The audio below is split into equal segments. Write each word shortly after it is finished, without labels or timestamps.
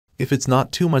If it's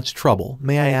not too much trouble,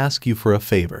 may I ask you for a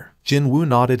favor? Jinwoo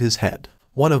nodded his head.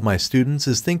 One of my students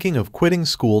is thinking of quitting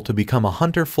school to become a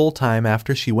hunter full-time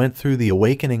after she went through the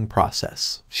awakening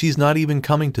process. She's not even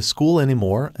coming to school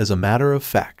anymore, as a matter of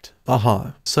fact.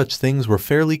 Such things were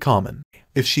fairly common.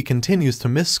 If she continues to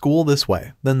miss school this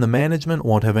way, then the management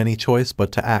won't have any choice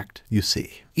but to act, you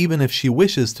see. Even if she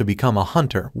wishes to become a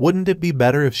hunter, wouldn't it be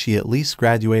better if she at least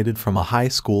graduated from a high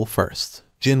school first?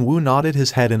 Jinwoo nodded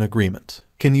his head in agreement.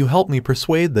 Can you help me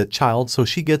persuade that child so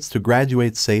she gets to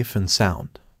graduate safe and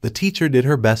sound? The teacher did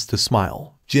her best to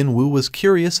smile. Jinwoo was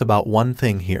curious about one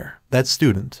thing here. That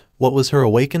student, what was her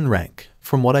awakened rank?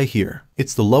 From what I hear,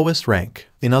 it's the lowest rank.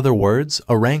 In other words,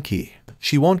 a rank E.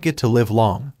 She won't get to live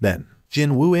long, then.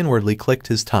 Jinwoo inwardly clicked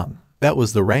his tongue. That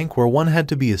was the rank where one had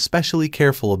to be especially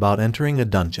careful about entering a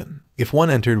dungeon. If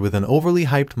one entered with an overly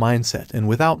hyped mindset and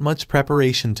without much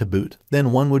preparation to boot,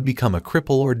 then one would become a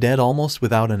cripple or dead almost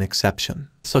without an exception.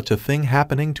 Such a thing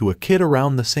happening to a kid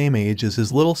around the same age as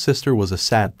his little sister was a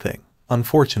sad thing.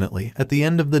 Unfortunately, at the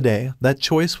end of the day, that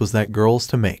choice was that girl's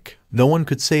to make. No one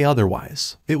could say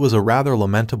otherwise. It was a rather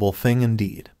lamentable thing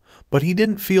indeed. But he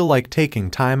didn't feel like taking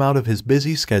time out of his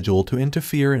busy schedule to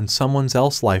interfere in someone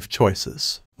else's life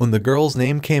choices. When the girl's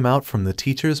name came out from the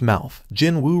teacher's mouth,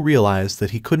 Jinwoo realized that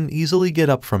he couldn't easily get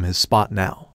up from his spot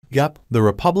now. Yup, the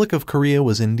Republic of Korea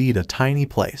was indeed a tiny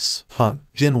place.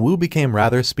 Jinwoo became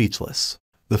rather speechless.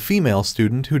 The female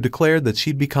student who declared that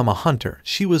she'd become a hunter,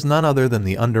 she was none other than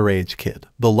the underage kid,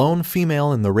 the lone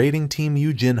female in the raiding team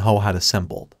Yu Jin-ho had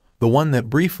assembled. The one that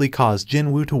briefly caused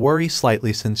Jinwoo to worry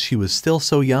slightly since she was still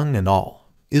so young and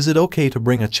all. Is it okay to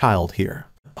bring a child here?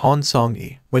 Han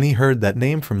Song-yi. When he heard that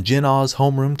name from Jin-ah's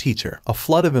homeroom teacher, a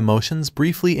flood of emotions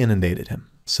briefly inundated him.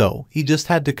 So, he just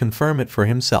had to confirm it for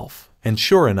himself. And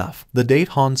sure enough, the date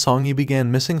Han Song-yi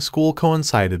began missing school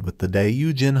coincided with the day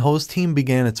Yu Jin-ho's team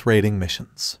began its raiding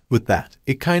missions. With that,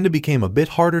 it kinda became a bit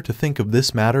harder to think of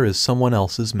this matter as someone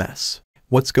else's mess.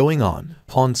 What's going on?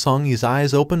 Han Song-yi's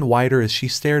eyes opened wider as she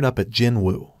stared up at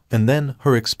Jinwoo. And then,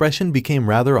 her expression became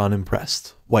rather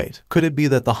unimpressed. Wait, could it be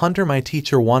that the hunter my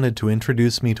teacher wanted to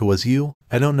introduce me to was you?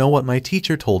 I don't know what my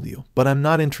teacher told you, but I'm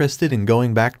not interested in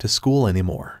going back to school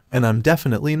anymore. And I'm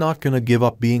definitely not gonna give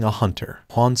up being a hunter.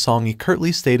 Han Song-yi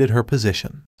curtly stated her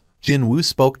position. Jinwoo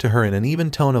spoke to her in an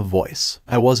even tone of voice.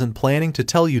 I wasn't planning to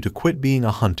tell you to quit being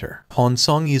a hunter. Han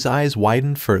Song-yi's eyes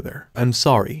widened further. I'm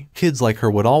sorry. Kids like her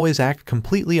would always act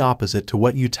completely opposite to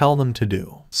what you tell them to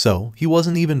do. So, he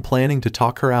wasn't even planning to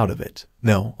talk her out of it.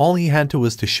 No, all he had to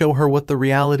was to show her what the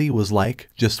reality was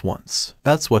like, just once.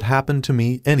 That's what happened to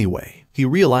me, anyway. He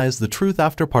realized the truth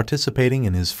after participating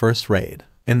in his first raid.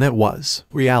 And that was,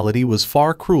 reality was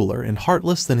far crueler and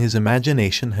heartless than his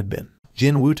imagination had been.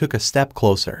 Jinwoo took a step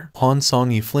closer. Han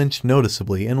Song-yi flinched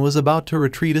noticeably and was about to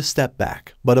retreat a step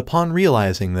back, but upon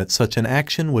realizing that such an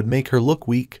action would make her look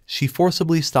weak, she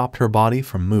forcibly stopped her body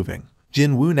from moving.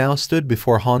 Jinwoo now stood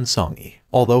before Han Song-yi,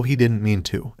 although he didn't mean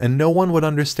to, and no one would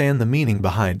understand the meaning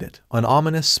behind it. An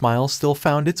ominous smile still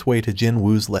found its way to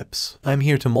Jinwoo's lips. I'm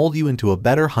here to mold you into a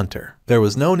better hunter. There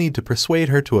was no need to persuade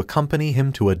her to accompany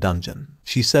him to a dungeon.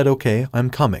 She said, okay, I'm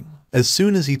coming. As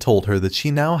soon as he told her that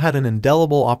she now had an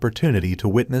indelible opportunity to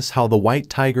witness how the White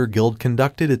Tiger Guild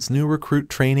conducted its new recruit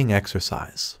training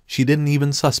exercise, she didn't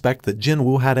even suspect that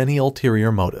Jinwoo had any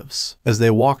ulterior motives. As they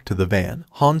walked to the van,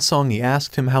 Han Song-yi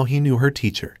asked him how he knew her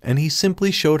teacher, and he simply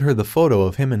showed her the photo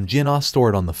of him and Jin-ah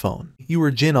stored on the phone. You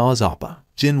were Jin-ah's appa.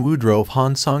 Jinwoo drove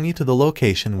Han Song-yi to the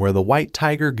location where the White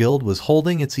Tiger Guild was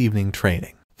holding its evening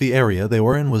training. The area they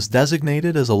were in was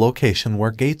designated as a location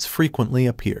where gates frequently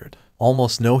appeared.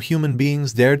 Almost no human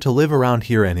beings dared to live around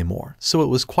here anymore, so it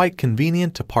was quite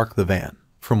convenient to park the van.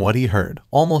 From what he heard,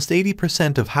 almost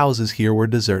 80% of houses here were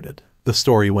deserted. The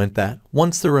story went that,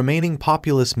 once the remaining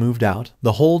populace moved out,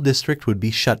 the whole district would be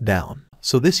shut down.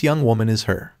 So this young woman is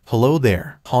her. Hello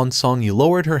there. Han Song-yi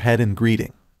lowered her head in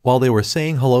greeting. While they were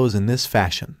saying hellos in this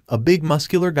fashion, a big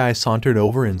muscular guy sauntered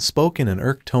over and spoke in an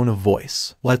irked tone of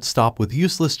voice. Let's stop with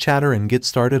useless chatter and get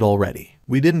started already.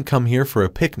 We didn't come here for a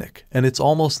picnic, and it's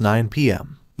almost 9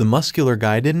 p.m. The muscular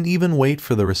guy didn't even wait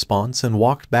for the response and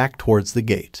walked back towards the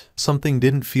gate. Something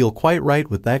didn't feel quite right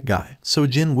with that guy, so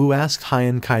Jinwoo asked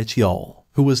Hyan Kai-cheol.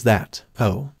 Who was that?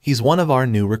 Oh, he's one of our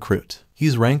new recruit.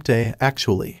 He's ranked A,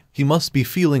 actually. He must be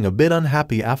feeling a bit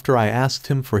unhappy after I asked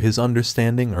him for his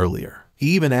understanding earlier.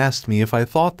 He even asked me if I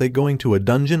thought that going to a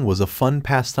dungeon was a fun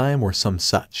pastime or some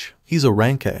such. He's a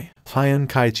rank A. Hyan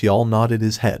Kai-cheol nodded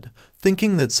his head,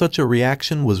 thinking that such a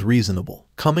reaction was reasonable,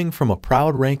 coming from a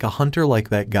proud rank A hunter like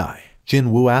that guy.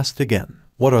 Jinwoo asked again,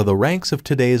 What are the ranks of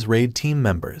today's raid team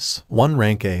members? 1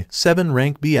 rank A, 7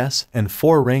 rank BS, and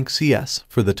 4 rank CS,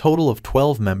 for the total of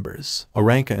 12 members. A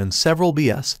rank A and several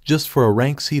BS, just for a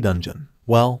rank C dungeon.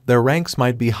 Well, their ranks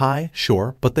might be high,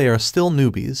 sure, but they are still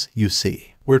newbies, you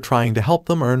see. We're trying to help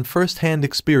them earn first-hand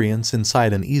experience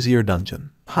inside an easier dungeon.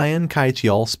 Hien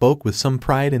Kaichial spoke with some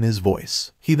pride in his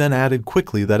voice. He then added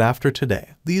quickly that after today,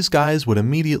 these guys would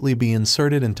immediately be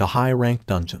inserted into high-ranked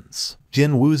dungeons.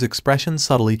 Jin Woo's expression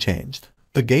subtly changed.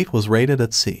 The gate was rated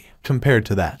at C. Compared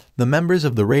to that, the members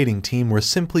of the raiding team were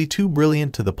simply too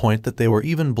brilliant to the point that they were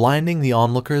even blinding the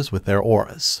onlookers with their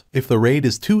auras. If the raid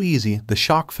is too easy, the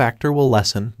shock factor will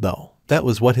lessen, though. That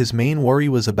was what his main worry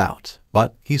was about.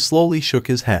 But he slowly shook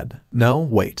his head. No,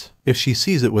 wait. If she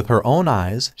sees it with her own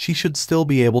eyes, she should still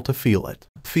be able to feel it.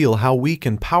 Feel how weak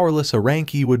and powerless a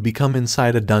rank E would become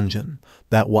inside a dungeon.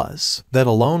 That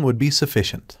alone would be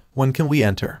sufficient. When can we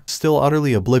enter? Still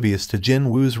utterly oblivious to Jin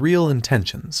Woo's real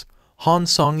intentions, Han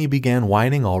Songyi began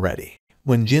whining already.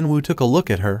 When Jin Woo took a look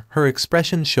at her, her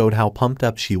expression showed how pumped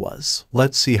up she was.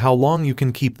 Let's see how long you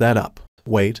can keep that up.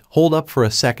 Wait, hold up for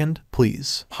a second,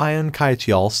 please. Hien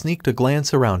Kaichial sneaked a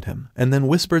glance around him, and then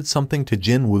whispered something to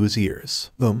Jin Woo's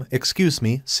ears. Excuse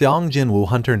me, Seong Jin Woo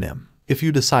Hunter Nim. If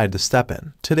you decide to step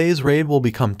in, today's raid will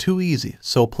become too easy,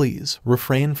 so please,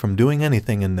 refrain from doing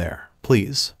anything in there.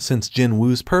 Please, since Jin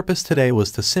Woo's purpose today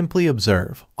was to simply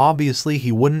observe, obviously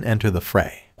he wouldn't enter the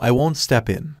fray. I won't step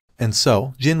in. And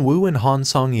so, Jin Woo and Han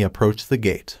Songyi approached the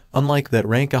gate. Unlike that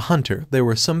rank A hunter, there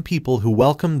were some people who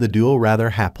welcomed the duo rather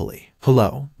happily.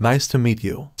 Hello, nice to meet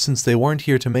you. Since they weren't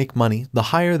here to make money, the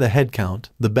higher the head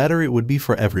count, the better it would be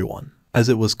for everyone. As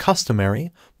it was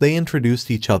customary, they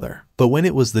introduced each other. But when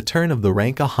it was the turn of the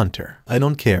rank A hunter, I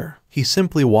don't care. He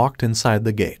simply walked inside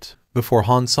the gate. Before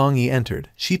Han Songyi entered,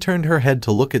 she turned her head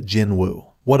to look at Jin Woo.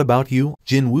 What about you?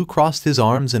 Jin Woo crossed his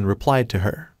arms and replied to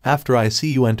her. After I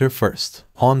see you enter first.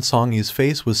 Han Songyi's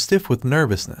face was stiff with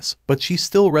nervousness, but she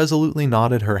still resolutely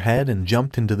nodded her head and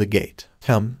jumped into the gate.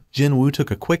 Jin Woo took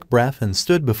a quick breath and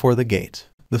stood before the gate.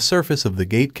 The surface of the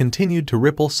gate continued to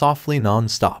ripple softly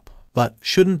non-stop. But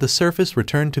shouldn't the surface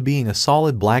return to being a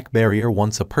solid black barrier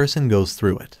once a person goes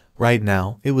through it? Right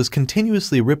now, it was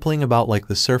continuously rippling about like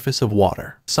the surface of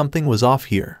water. Something was off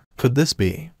here. Could this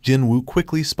be? Jin Woo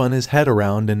quickly spun his head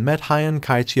around and met Hien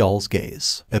Kaichial's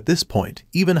gaze. At this point,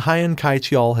 even Hien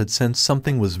Kaichial had sensed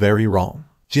something was very wrong.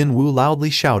 Jin Woo loudly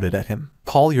shouted at him,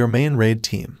 "Call your main raid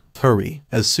team. Hurry."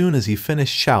 As soon as he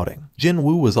finished shouting, Jin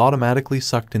Woo was automatically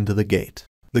sucked into the gate.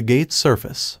 The gate's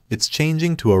surface, it's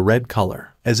changing to a red color,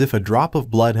 as if a drop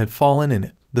of blood had fallen in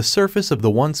it. The surface of the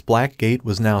once black gate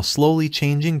was now slowly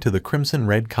changing to the crimson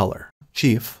red color.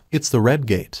 Chief, it's the red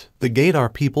gate. The gate our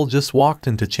people just walked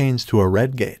into changed to a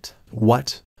red gate.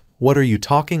 What? What are you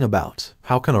talking about?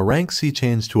 How can a rank C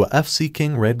change to a FC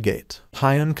King red gate?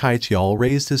 Hien Kaichial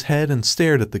raised his head and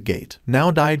stared at the gate,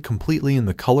 now dyed completely in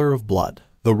the color of blood.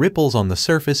 The ripples on the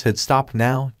surface had stopped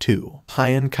now, too.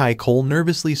 Hien Kaichial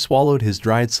nervously swallowed his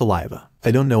dried saliva.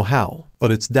 I don't know how,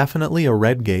 but it's definitely a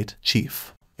red gate,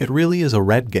 Chief. It really is a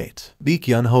red gate. Baek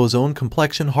Yun-ho's own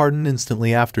complexion hardened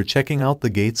instantly after checking out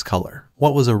the gate's color.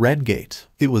 What was a red gate?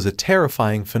 It was a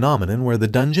terrifying phenomenon where the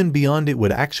dungeon beyond it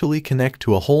would actually connect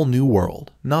to a whole new world,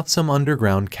 not some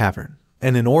underground cavern.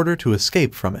 And in order to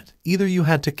escape from it, either you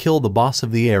had to kill the boss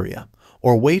of the area,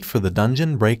 or wait for the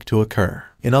dungeon break to occur.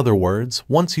 In other words,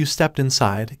 once you stepped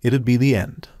inside, it'd be the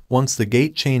end. Once the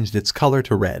gate changed its color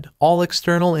to red, all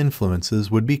external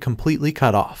influences would be completely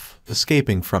cut off.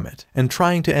 Escaping from it and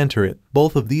trying to enter it,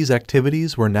 both of these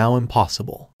activities were now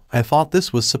impossible. I thought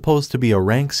this was supposed to be a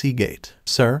rank C gate.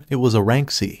 Sir, it was a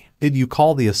rank C. Did you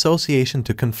call the association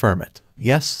to confirm it?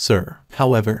 Yes, sir.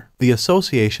 However, the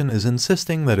association is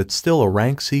insisting that it's still a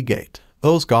rank C gate.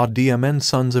 Those goddamn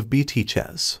sons of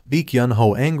BTChes. Baek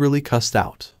Yun-ho angrily cussed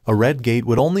out. A red gate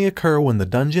would only occur when the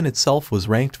dungeon itself was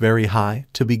ranked very high,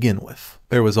 to begin with.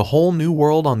 There was a whole new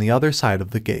world on the other side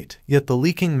of the gate, yet the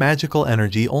leaking magical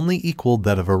energy only equaled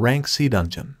that of a rank C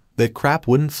dungeon. That crap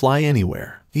wouldn't fly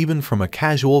anywhere. Even from a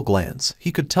casual glance,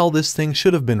 he could tell this thing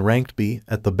should have been ranked B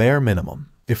at the bare minimum.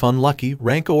 If unlucky,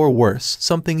 rank O or worse,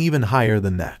 something even higher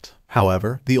than that.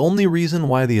 However, the only reason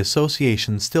why the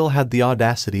association still had the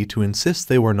audacity to insist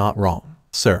they were not wrong.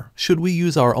 Sir, should we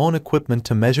use our own equipment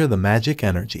to measure the magic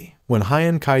energy? When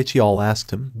Hien Kaichial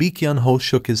asked him, Baek Yun-ho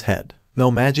shook his head.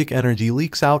 No magic energy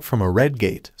leaks out from a red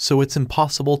gate, so it's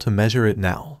impossible to measure it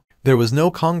now. There was no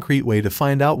concrete way to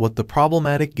find out what the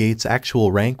problematic gate's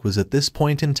actual rank was at this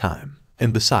point in time.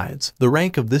 And besides, the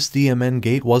rank of this DMN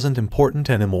gate wasn't important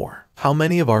anymore. How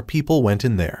many of our people went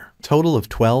in there? Total of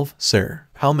 12, sir.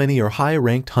 How many are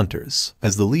high-ranked hunters?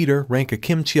 As the leader, rank A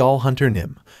Kim Cheol Hunter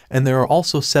Nim, and there are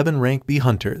also 7 rank B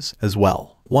hunters as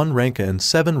well. 1 rank A and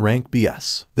 7 rank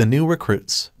BS. The new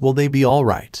recruits, will they be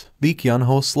alright? Baek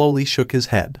Yun-ho slowly shook his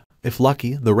head. If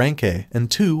lucky, the rank A and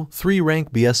 2, 3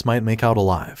 rank BS might make out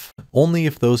alive. Only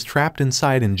if those trapped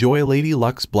inside enjoy Lady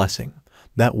Luck's blessing.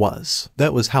 That was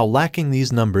how lacking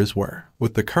these numbers were.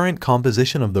 With the current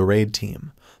composition of the raid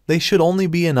team, they should only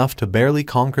be enough to barely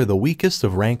conquer the weakest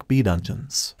of rank B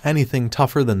dungeons. Anything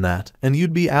tougher than that, and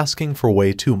you'd be asking for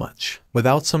way too much.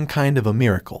 Without some kind of a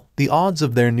miracle, the odds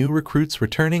of their new recruits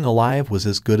returning alive was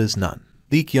as good as none.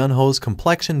 Baek Yun-ho's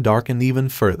complexion darkened even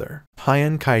further.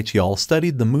 Hyen Kai-cheol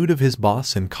studied the mood of his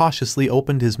boss and cautiously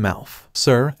opened his mouth.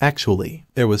 Sir, actually,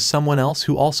 there was someone else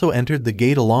who also entered the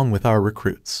gate along with our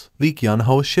recruits. Baek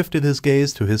Yun-ho shifted his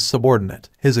gaze to his subordinate,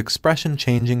 his expression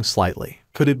changing slightly.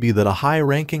 Could it be that a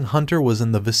high-ranking hunter was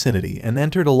in the vicinity and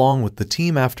entered along with the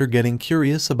team after getting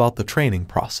curious about the training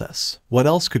process? What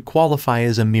else could qualify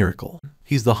as a miracle?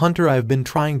 He's the hunter I've been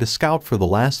trying to scout for the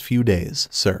last few days,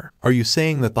 sir. Are you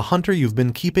saying that the hunter you've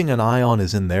been keeping an eye on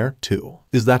is in there, too?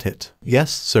 Is that it?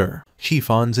 Yes, sir.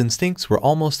 Shifan's instincts were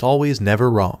almost always never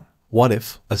wrong. What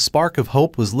if a spark of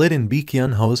hope was lit in Baek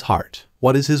Yun-ho's heart?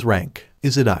 What is his rank?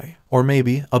 Is it I? Or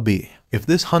maybe a B? If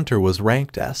this hunter was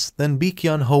ranked S, then Baek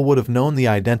Yun-ho would have known the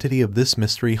identity of this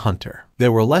mystery hunter.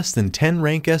 There were less than 10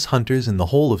 rank S hunters in the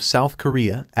whole of South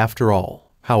Korea, after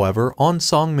all. However, On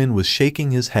Song-min was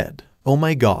shaking his head. Oh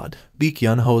my god. Baek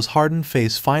Yun-ho's hardened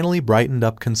face finally brightened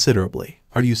up considerably.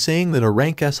 Are you saying that a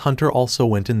rank S hunter also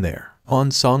went in there? On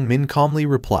Song-min calmly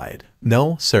replied.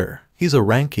 No, sir. He's a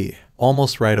rank E.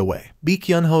 Almost right away. Baek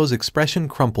Yun-ho's expression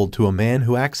crumpled to a man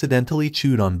who accidentally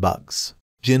chewed on bugs.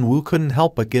 Jin-woo couldn't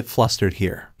help but get flustered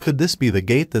here. Could this be the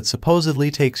gate that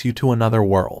supposedly takes you to another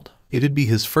world? It'd be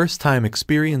his first time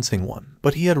experiencing one,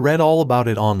 but he had read all about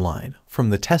it online, from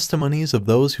the testimonies of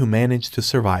those who managed to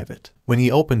survive it. When he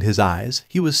opened his eyes,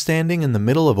 he was standing in the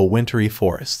middle of a wintry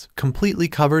forest, completely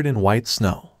covered in white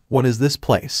snow. What is this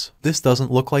place? This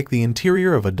doesn't look like the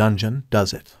interior of a dungeon,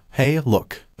 does it? Hey,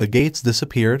 look. The gates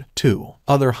disappeared, too.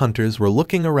 Other hunters were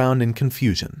looking around in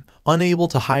confusion, unable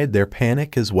to hide their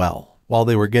panic as well. While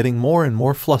they were getting more and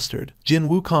more flustered,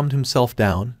 Jin-woo calmed himself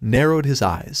down, narrowed his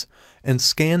eyes, and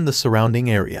scanned the surrounding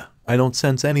area. I don't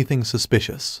sense anything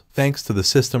suspicious. Thanks to the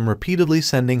system repeatedly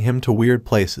sending him to weird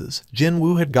places,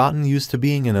 Jin-woo had gotten used to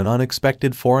being in an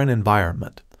unexpected foreign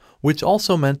environment, which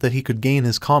also meant that he could gain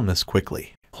his calmness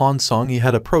quickly. Han Song-yi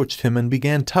had approached him and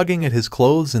began tugging at his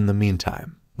clothes in the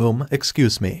meantime.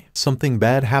 Excuse me. Something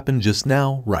bad happened just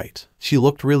now, right? She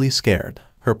looked really scared.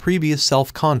 Her previous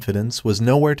self-confidence was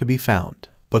nowhere to be found.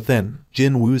 But then,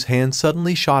 Jin-woo's hand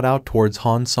suddenly shot out towards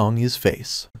Han Song-yi's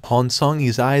face. Han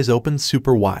Song-yi's eyes opened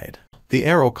super wide. The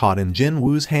arrow caught in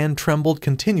Jin-woo's hand trembled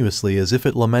continuously as if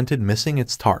it lamented missing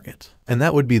its target. And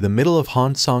that would be the middle of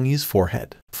Han Song-yi's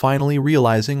forehead. Finally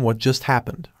realizing what just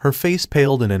happened, her face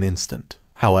paled in an instant.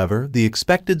 However, the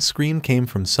expected scream came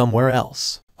from somewhere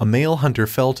else. A male hunter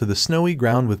fell to the snowy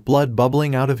ground with blood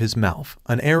bubbling out of his mouth,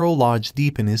 an arrow lodged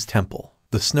deep in his temple.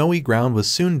 The snowy ground was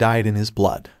soon dyed in his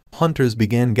blood. Hunters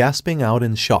began gasping out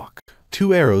in shock.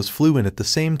 2 arrows flew in at the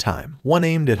same time, one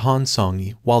aimed at Han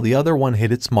Song-yi, while the other one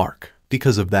hit its mark.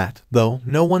 Because of that, though,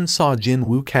 no one saw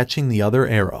Jin-woo catching the other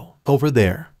arrow. Over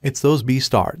there, it's those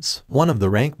beastards. One of the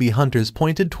rank B hunters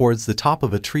pointed towards the top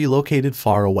of a tree located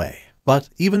far away. But,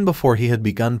 even before he had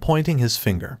begun pointing his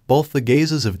finger, both the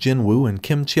gazes of Jin-woo and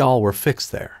Kim Cheol were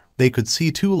fixed there. They could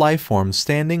see 2 life forms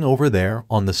standing over there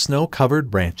on the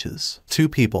snow-covered branches. 2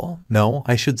 people. No,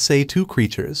 I should say 2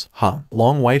 creatures.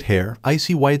 Long white hair,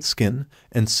 icy white skin,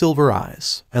 and silver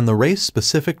eyes, and the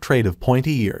race-specific trait of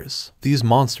pointy ears. These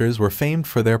monsters were famed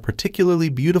for their particularly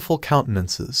beautiful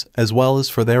countenances, as well as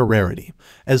for their rarity,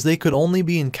 as they could only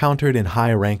be encountered in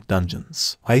high-ranked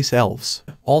dungeons. Ice elves,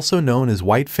 also known as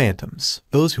white phantoms.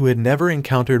 Those who had never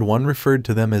encountered one referred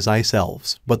to them as ice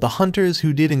elves, but the hunters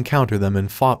who did encounter them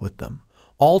and fought with them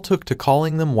all took to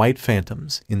calling them white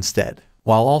phantoms instead,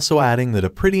 while also adding that a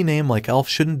pretty name like elf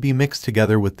shouldn't be mixed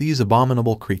together with these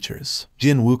abominable creatures.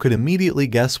 Jin-woo could immediately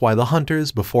guess why the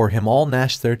hunters before him all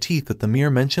gnashed their teeth at the mere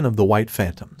mention of the white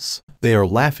phantoms. They are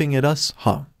laughing at us,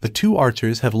 The 2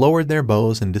 archers had lowered their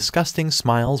bows and disgusting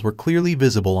smiles were clearly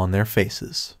visible on their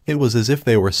faces. It was as if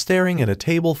they were staring at a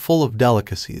table full of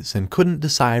delicacies and couldn't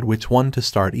decide which one to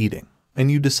start eating. And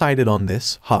you decided on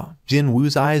this,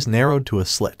 Jin-woo's eyes narrowed to a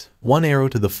slit. 1 arrow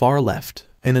to the far left,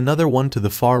 and another one to the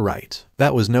far right.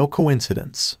 That was no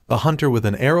coincidence. The hunter with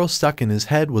an arrow stuck in his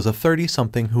head was a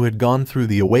 30-something who had gone through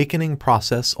the awakening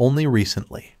process only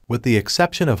recently. With the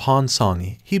exception of Han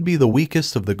Song-yi, he'd be the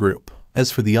weakest of the group.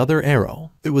 As for the other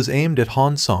arrow, it was aimed at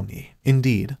Han Song-yi.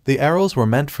 Indeed, the arrows were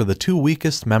meant for the two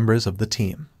weakest members of the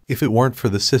team. If it weren't for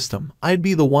the system, I'd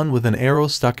be the one with an arrow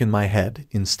stuck in my head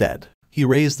instead. He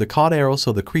raised the caught arrow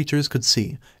so the creatures could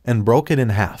see, and broke it in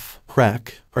half.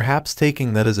 Crack, perhaps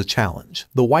taking that as a challenge.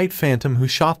 The white phantom who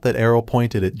shot that arrow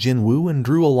pointed at Jinwoo and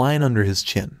drew a line under his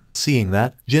chin. Seeing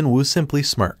that, Jinwoo simply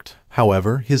smirked.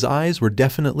 However, his eyes were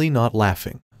definitely not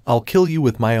laughing. I'll kill you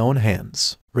with my own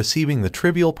hands. Receiving the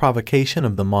trivial provocation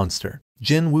of the monster,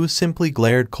 Jinwoo simply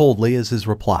glared coldly as his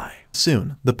reply.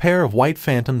 Soon, the pair of white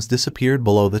phantoms disappeared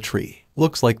below the tree.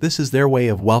 Looks like this is their way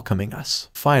of welcoming us.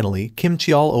 Finally, Kim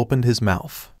Cheol opened his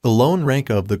mouth. The lone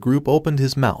ranker of the group opened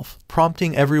his mouth,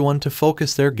 prompting everyone to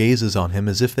focus their gazes on him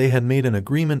as if they had made an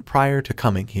agreement prior to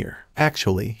coming here.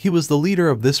 Actually, he was the leader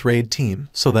of this raid team,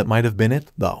 so that might have been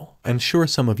it, though. I'm sure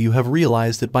some of you have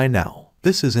realized it by now.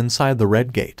 This is inside the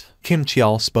red gate. Kim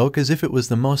Cheol spoke as if it was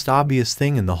the most obvious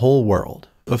thing in the whole world.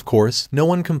 Of course, no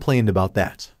one complained about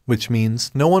that, which means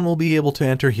no one will be able to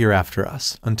enter here after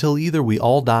us until either we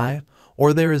all die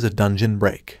or there is a dungeon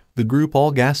break. The group all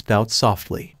gasped out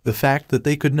softly. The fact that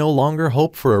they could no longer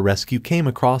hope for a rescue came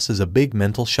across as a big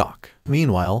mental shock.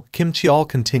 Meanwhile, Kim Cheol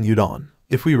continued on.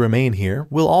 If we remain here,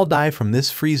 we'll all die from this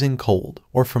freezing cold,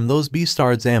 or from those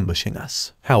beastards ambushing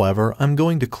us. However, I'm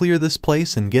going to clear this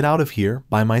place and get out of here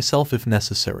by myself if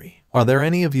necessary. Are there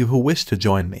any of you who wish to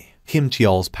join me? Kim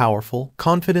Cheol's powerful,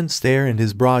 confident stare and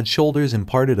his broad shoulders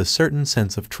imparted a certain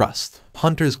sense of trust.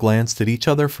 Hunters glanced at each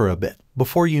other for a bit,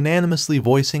 before unanimously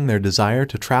voicing their desire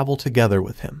to travel together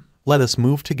with him. Let us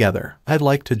move together. I'd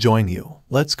like to join you.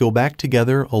 Let's go back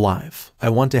together alive. I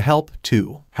want to help,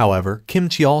 too. However, Kim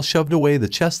Cheol shoved away the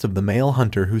chest of the male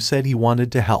hunter who said he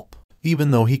wanted to help.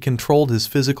 Even though he controlled his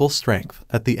physical strength,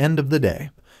 at the end of the day,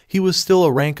 he was still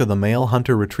a rank of the male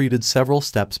hunter retreated several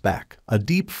steps back, a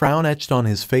deep frown etched on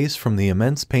his face from the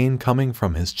immense pain coming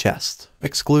from his chest.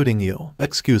 Excluding you,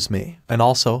 excuse me, and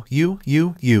also you,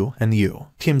 and you.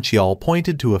 Kim Cheol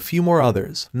pointed to a few more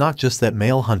others, not just that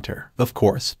male hunter. Of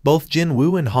course, both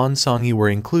Jinwoo and Han Song-yi were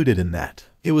included in that.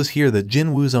 It was here that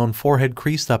Jinwoo's own forehead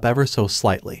creased up ever so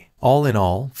slightly. All in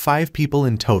all, 5 people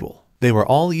in total. They were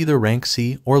all either rank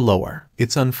C or lower.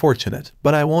 It's unfortunate,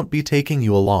 but I won't be taking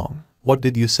you along. What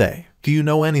did you say? Do you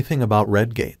know anything about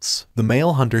red gates? The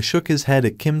male hunter shook his head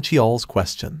at Kim Cheol's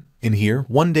question. In here,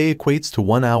 1 day equates to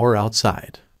 1 hour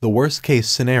outside. The worst case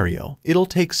scenario, it'll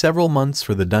take several months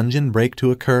for the dungeon break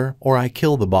to occur or I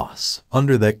kill the boss.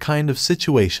 Under that kind of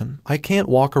situation, I can't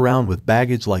walk around with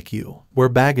baggage like you. We're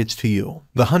baggage to you.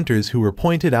 The hunters who were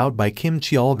pointed out by Kim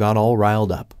Cheol got all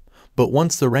riled up. But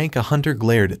once the rank a hunter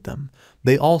glared at them,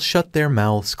 they all shut their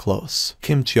mouths close.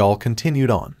 Kim Cheol continued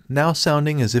on, now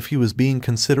sounding as if he was being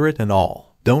considerate and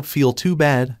all. Don't feel too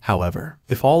bad, however.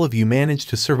 If all of you manage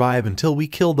to survive until we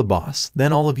kill the boss,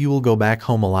 then all of you will go back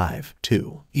home alive,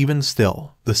 too. Even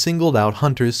still, the singled-out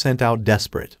hunters sent out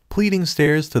desperate, pleading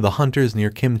stares to the hunters near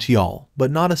Kim Cheol,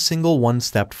 but not a single one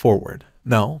stepped forward.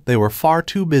 No, they were far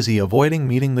too busy avoiding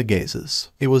meeting the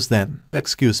gazes. It was then,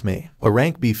 excuse me, a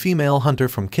rank B female hunter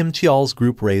from Kim Cheol's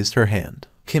group raised her hand.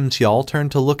 Kim Cheol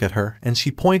turned to look at her and she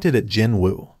pointed at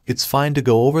Jinwoo. It's fine to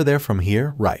go over there from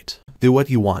here, right? Do what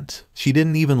you want. She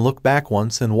didn't even look back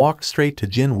once and walked straight to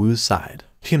Jinwoo's side.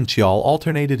 Kim Cheol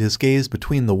alternated his gaze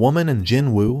between the woman and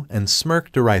Jinwoo and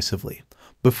smirked derisively,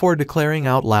 before declaring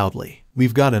out loudly,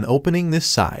 we've got an opening this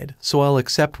side, so I'll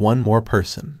accept one more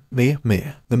person. Me.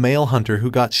 The male hunter who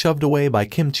got shoved away by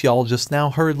Kim Cheol just now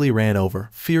hurriedly ran over,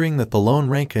 fearing that the lone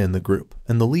ranker in the group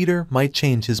and the leader might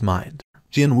change his mind.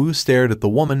 Jinwoo stared at the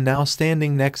woman now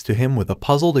standing next to him with a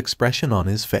puzzled expression on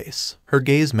his face. Her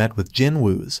gaze met with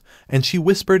Jinwoo's, and she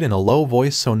whispered in a low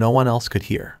voice so no one else could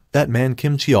hear. That man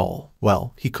Kim Cheol,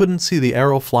 well, he couldn't see the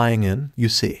arrow flying in, you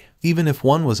see. Even if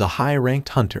one was a high-ranked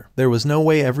hunter, there was no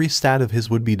way every stat of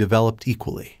his would be developed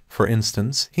equally. For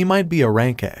instance, he might be a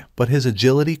rank A, but his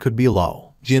agility could be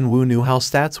low. Jinwoo knew how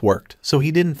stats worked, so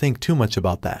he didn't think too much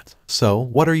about that. So,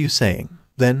 what are you saying?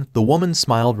 Then, the woman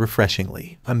smiled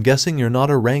refreshingly. I'm guessing you're not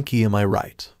a rank E, am I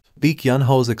right? Baek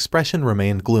Yun-ho's expression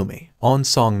remained gloomy. On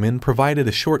Song-min provided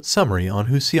a short summary on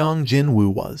who Seong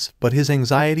Jinwoo was, but his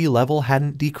anxiety level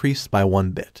hadn't decreased by one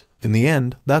bit. In the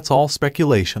end, that's all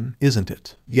speculation, isn't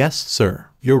it? Yes, sir.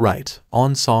 You're right.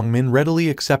 On Song-min readily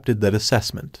accepted that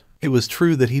assessment. It was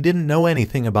true that he didn't know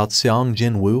anything about Seong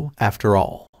Jinwoo, after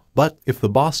all. But, if the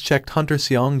boss checked Hunter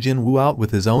Seong Jinwoo out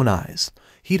with his own eyes,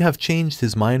 he'd have changed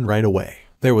his mind right away.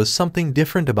 There was something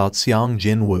different about Seong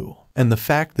Jinwoo, and the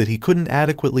fact that he couldn't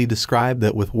adequately describe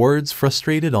that with words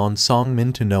frustrated On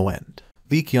Song-min to no end.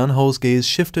 Baek Yun-ho's gaze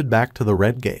shifted back to the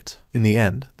red gate. In the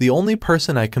end, the only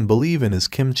person I can believe in is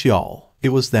Kim Cheol. It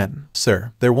was then.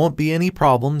 Sir, there won't be any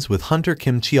problems with Hunter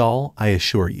Kim Cheol, I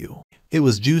assure you. It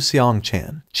was Ju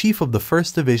Seong-chan, chief of the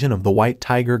 1st Division of the White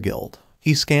Tiger Guild.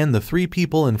 He scanned the 3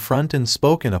 people in front and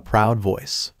spoke in a proud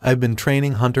voice. I've been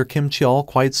training Hunter Kim Cheol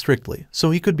quite strictly, so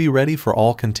he could be ready for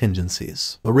all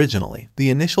contingencies. Originally,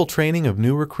 the initial training of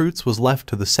new recruits was left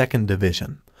to the 2nd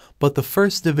Division, but the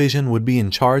 1st Division would be in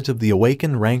charge of the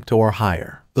awakened ranked or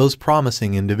higher. Those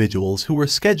promising individuals who were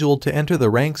scheduled to enter the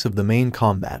ranks of the main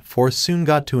combat force soon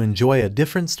got to enjoy a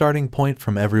different starting point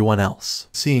from everyone else.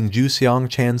 Seeing Ju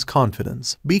Seong-chan's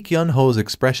confidence, Baek Yun-ho's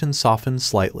expression softened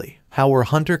slightly. How were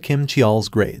Hunter Kim Cheol's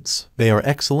grades? They are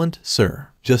excellent, sir.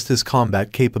 Just his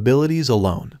combat capabilities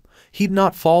alone, he'd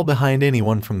not fall behind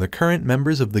anyone from the current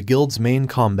members of the guild's main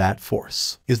combat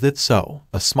force. Is that so?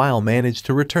 A smile managed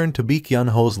to return to Baek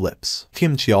Yun-ho's lips.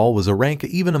 Kim Cheol was a rank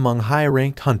even among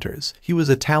high-ranked hunters. He was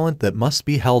a talent that must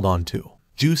be held on to.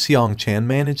 Ju Seong-chan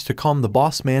managed to calm the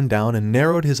boss man down and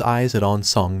narrowed his eyes at On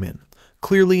Song-min,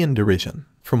 clearly in derision.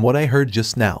 From what I heard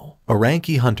just now, a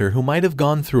ranky hunter who might have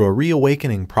gone through a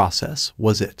reawakening process,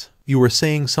 was it? You were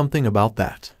saying something about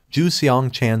that. Ju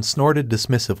Seong-chan snorted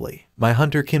dismissively. My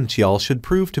Hunter Kim Cheol should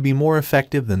prove to be more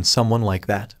effective than someone like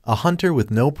that, a hunter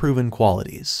with no proven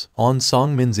qualities. On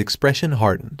Song-min's expression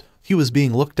hardened. He was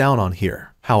being looked down on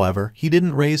here. However, he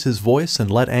didn't raise his voice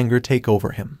and let anger take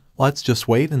over him. Let's just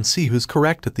wait and see who's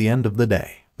correct at the end of the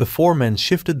day. The 4 men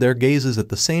shifted their gazes at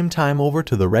the same time over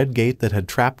to the red gate that had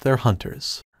trapped their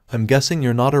hunters. I'm guessing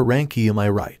you're not a ranky, am I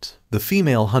right? The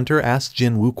female hunter asked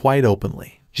Jin-woo quite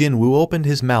openly. Jin-woo opened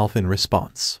his mouth in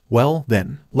response. Well,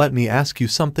 then, let me ask you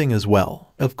something as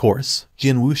well. Of course.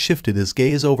 Jin-woo shifted his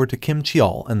gaze over to Kim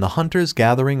Cheol and the hunters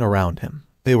gathering around him.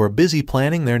 They were busy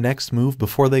planning their next move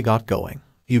before they got going.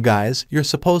 You guys, you're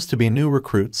supposed to be new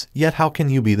recruits, yet how can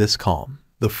you be this calm?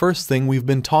 The first thing we've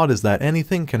been taught is that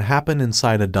anything can happen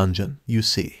inside a dungeon, you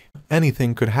see.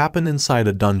 Anything could happen inside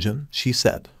a dungeon, she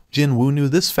said. Jin-woo knew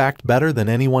this fact better than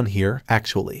anyone here,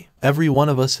 actually. Every one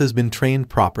of us has been trained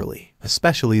properly,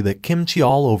 especially that Kim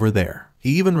Cheol over there.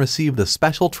 He even received a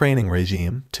special training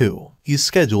regime, too. He's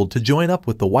scheduled to join up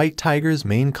with the White Tiger's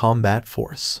main combat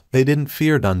force. They didn't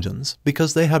fear dungeons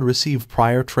because they had received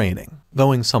prior training.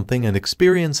 Knowing something and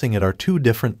experiencing it are 2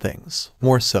 different things.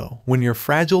 More so, when your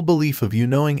fragile belief of you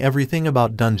knowing everything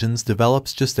about dungeons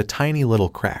develops just a tiny little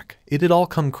crack, it'd all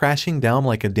come crashing down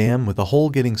like a dam with a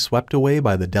hole getting swept away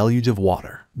by the deluge of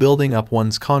water. Building up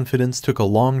one's confidence took a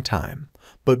long time,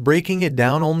 but breaking it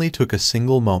down only took a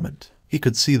single moment. He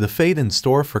could see the fate in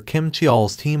store for Kim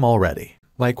Cheol's team already.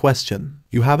 My question,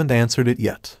 you haven't answered it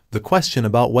yet. The question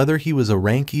about whether he was a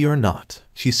ranky or not.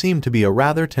 She seemed to be a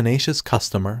rather tenacious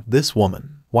customer, this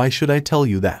woman. Why should I tell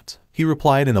you that? He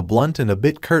replied in a blunt and a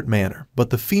bit curt manner, but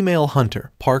the female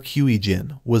hunter, Park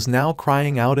Hye-jin, was now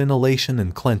crying out in elation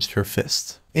and clenched her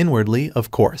fists. Inwardly,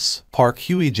 of course, Park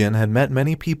Hye-jin had met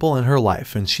many people in her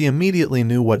life and she immediately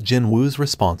knew what Jin-woo's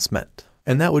response meant.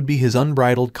 And that would be his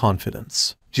unbridled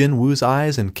confidence. Jin-woo's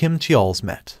eyes and Kim Cheol's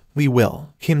met. We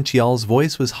will. Kim Cheol's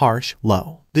voice was harsh,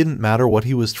 low. Didn't matter what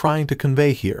he was trying to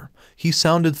convey here. He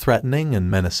sounded threatening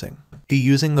and menacing. He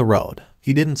using the road.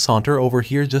 He didn't saunter over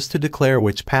here just to declare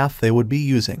which path they would be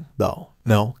using, though.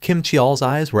 No, Kim Cheol's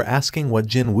eyes were asking what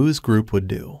Jin-woo's group would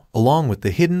do, along with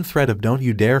the hidden threat of don't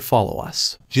you dare follow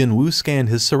us. Jin-woo scanned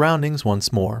his surroundings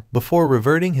once more, before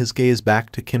reverting his gaze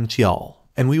back to Kim Cheol.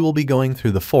 And we will be going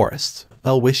through the forest.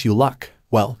 I'll wish you luck.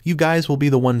 Well, you guys will be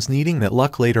the ones needing that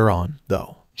luck later on,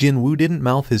 though. Jin-woo didn't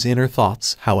mouth his inner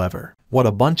thoughts, however. What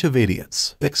a bunch of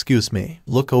idiots. Excuse me,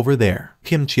 look over there.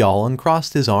 Kim Cheol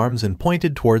uncrossed his arms and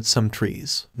pointed towards some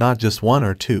trees. Not just 1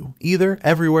 or 2, either.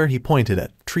 Everywhere he pointed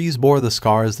at, trees bore the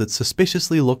scars that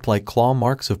suspiciously looked like claw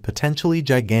marks of potentially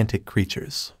gigantic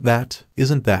creatures. That,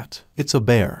 isn't that? It's a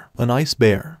bear. An ice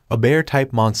bear. A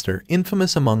bear-type monster,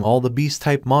 infamous among all the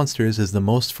beast-type monsters as the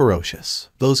most ferocious.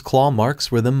 Those claw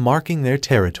marks were them marking their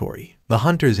territory. The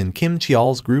hunters in Kim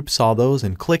Cheol's group saw those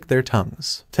and clicked their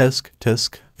tongues. Tusk,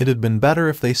 tusk. It had been better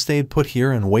if they stayed put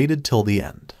here and waited till the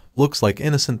end. Looks like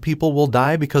innocent people will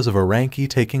die because of a ranky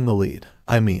taking the lead.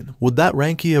 I mean, would that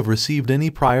ranky have received any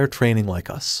prior training like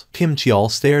us? Kim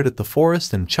Cheol stared at the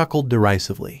forest and chuckled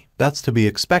derisively. That's to be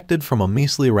expected from a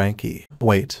measly ranky.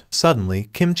 Wait. Suddenly,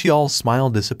 Kim Cheol's smile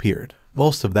disappeared.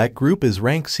 Most of that group is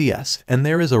rank CS, and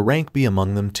there is a rank B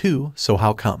among them too, so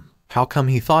how come? How come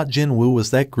he thought Jin-woo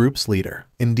was that group's leader?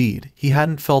 Indeed, he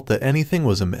hadn't felt that anything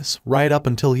was amiss right up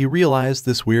until he realized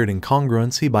this weird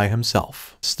incongruency by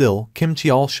himself. Still, Kim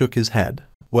Cheol shook his head.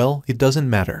 Well, it doesn't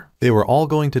matter. They were all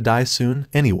going to die soon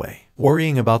anyway.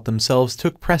 Worrying about themselves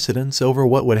took precedence over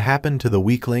what would happen to the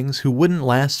weaklings who wouldn't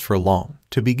last for long.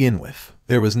 To begin with,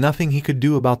 there was nothing he could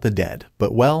do about the dead,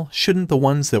 but well, shouldn't the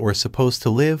ones that were supposed to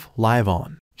live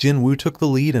on? Jin-woo took the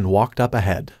lead and walked up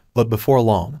ahead. But before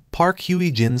long, Park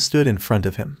Hye-jin stood in front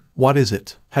of him. What is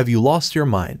it? Have you lost your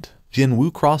mind?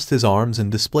 Jin-woo crossed his arms and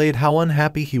displayed how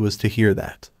unhappy he was to hear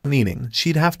that, meaning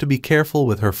she'd have to be careful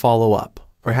with her follow-up.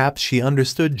 Perhaps she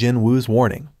understood Jin-woo's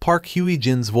warning. Park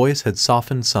Hye-jin's voice had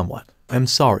softened somewhat. I'm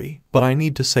sorry, but I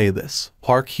need to say this.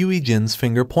 Park Hye-jin's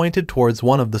finger pointed towards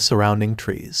one of the surrounding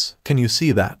trees. Can you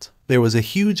see that? There was a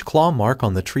huge claw mark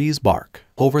on the tree's bark.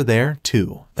 Over there,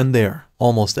 too. And there.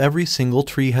 Almost every single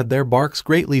tree had their barks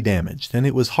greatly damaged, and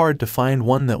it was hard to find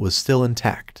one that was still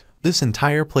intact. This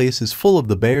entire place is full of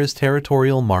the bear's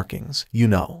territorial markings, you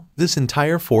know. This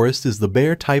entire forest is the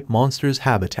bear-type monster's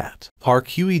habitat. Park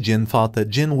Hye-jin thought that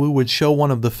Jin-woo would show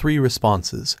one of the three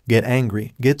responses: get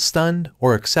angry, get stunned,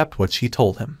 or accept what she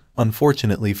told him.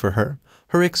 Unfortunately for her,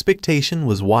 her expectation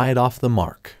was wide off the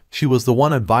mark. She was the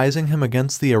one advising him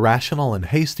against the irrational and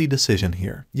hasty decision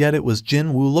here, yet it was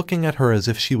Jin-woo looking at her as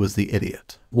if she was the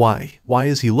idiot. Why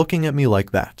is he looking at me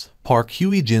like that? Park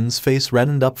Hye-jin's face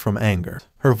reddened up from anger.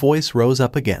 Her voice rose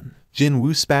up again.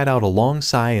 Jin-woo spat out a long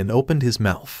sigh and opened his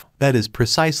mouth. That is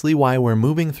precisely why we're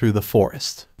moving through the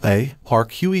forest.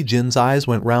 Park Hye-jin's eyes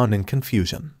went round in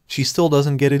confusion. She still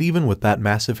doesn't get it even with that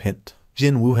massive hint.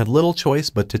 Jin-woo had little choice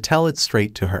but to tell it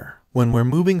straight to her. When we're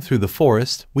moving through the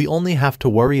forest, we only have to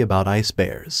worry about ice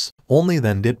bears. Only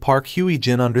then did Park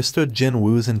Hye-jin understood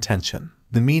Jin-woo's intention.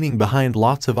 The meaning behind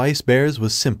lots of ice bears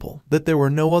was simple, that there were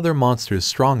no other monsters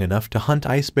strong enough to hunt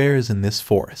ice bears in this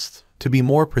forest. To be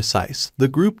more precise, the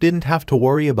group didn't have to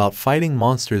worry about fighting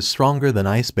monsters stronger than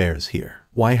ice bears here.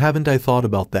 Why haven't I thought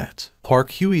about that?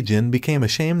 Park Hye-jin became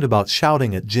ashamed about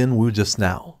shouting at Jin-woo just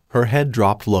now. Her head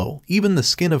dropped low, even the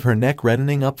skin of her neck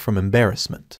reddening up from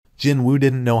embarrassment. Jin-woo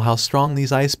didn't know how strong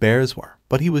these ice bears were,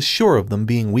 but he was sure of them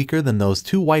being weaker than those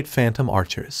two white phantom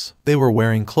archers. They were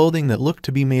wearing clothing that looked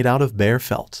to be made out of bear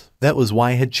felt. That was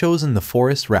why he had chosen the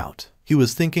forest route. He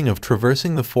was thinking of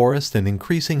traversing the forest and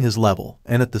increasing his level,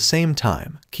 and at the same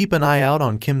time, keep an eye out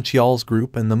on Kim Cheol's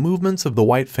group and the movements of the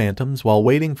white phantoms while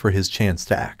waiting for his chance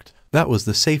to act. That was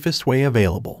the safest way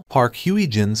available. Park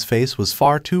Hye-jin's face was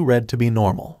far too red to be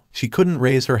normal. She couldn't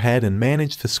raise her head and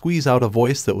managed to squeeze out a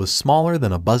voice that was smaller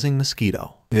than a buzzing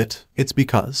mosquito. It's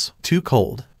because. Too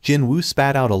cold. Jin-woo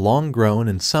spat out a long groan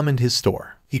and summoned his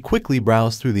store. He quickly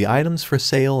browsed through the items for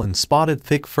sale and spotted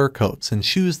thick fur coats and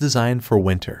shoes designed for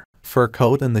winter. Fur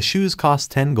coat and the shoes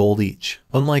cost 10 gold each.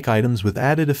 Unlike items with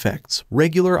added effects,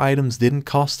 regular items didn't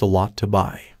cost a lot to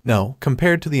buy. No,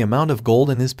 compared to the amount of gold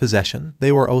in his possession,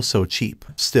 they were oh so cheap.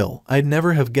 Still, I'd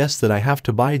never have guessed that I have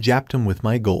to buy Japtum with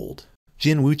my gold.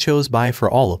 Jin-woo chose buy for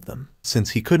all of them. Since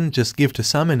he couldn't just give to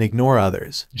some and ignore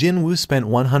others, Jin-woo spent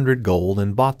 100 gold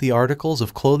and bought the articles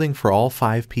of clothing for all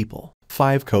 5 people.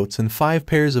 5 coats and 5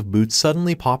 pairs of boots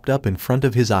suddenly popped up in front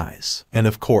of his eyes. And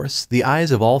of course, the eyes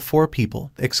of all 4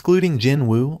 people, excluding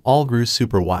Jin-woo, all grew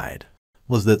super wide.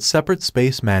 Was that separate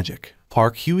space magic?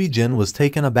 Park Hye-jin was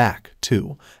taken aback,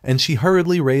 too, and she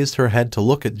hurriedly raised her head to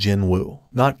look at Jin-woo.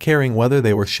 Not caring whether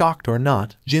they were shocked or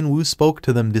not, Jin-woo spoke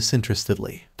to them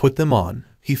disinterestedly. Put them on.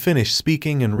 He finished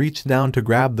speaking and reached down to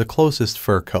grab the closest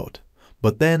fur coat.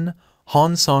 But then,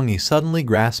 Han Song-yi suddenly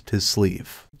grasped his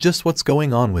sleeve. Just what's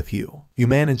going on with you? You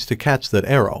managed to catch that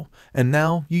arrow, and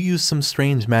now you use some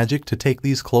strange magic to take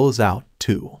these clothes out,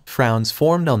 too. Frowns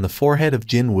formed on the forehead of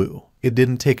Jin-woo. It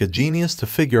didn't take a genius to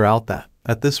figure out that.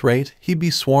 At this rate, he'd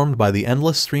be swarmed by the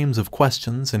endless streams of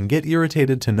questions and get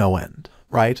irritated to no end.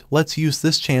 Right, let's use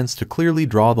this chance to clearly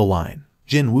draw the line.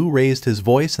 Jin-woo raised his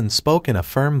voice and spoke in a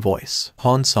firm voice.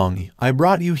 Han Song-yi, I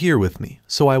brought you here with me,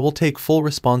 so I will take full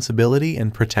responsibility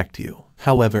and protect you.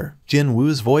 However,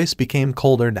 Jin-woo's voice became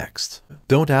colder next.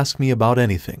 Don't ask me about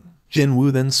anything.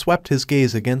 Jin-woo then swept his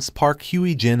gaze against Park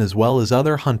Hye-jin as well as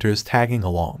other hunters tagging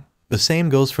along. The same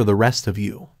goes for the rest of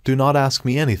you. Do not ask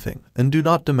me anything, and do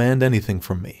not demand anything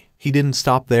from me. He didn't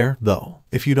stop there, though.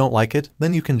 If you don't like it,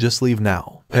 then you can just leave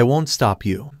now. I won't stop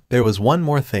you. There was one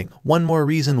more thing, one more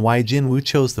reason why Jin-woo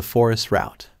chose the forest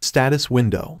route. Status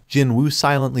window. Jin-woo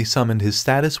silently summoned his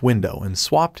status window and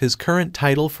swapped his current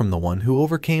title from the one who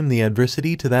overcame the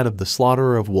adversity to that of the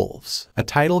slaughterer of wolves. A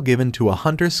title given to a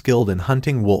hunter skilled in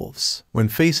hunting wolves. When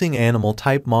facing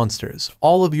animal-type monsters,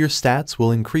 all of your stats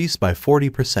will increase by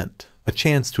 40%. A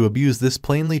chance to abuse this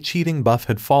plainly cheating buff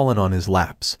had fallen on his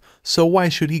laps, so why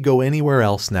should he go anywhere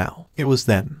else now? It was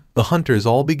then the hunters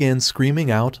all began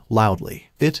screaming out loudly.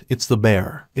 It's the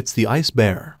bear. It's the ice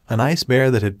bear. An ice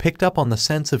bear that had picked up on the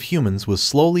scents of humans was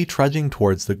slowly trudging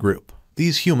towards the group.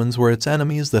 These humans were its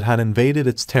enemies that had invaded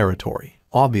its territory.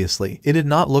 Obviously, it did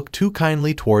not look too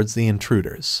kindly towards the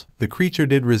intruders. The creature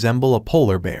did resemble a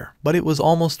polar bear, but it was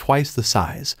almost twice the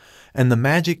size, and the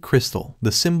magic crystal,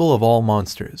 the symbol of all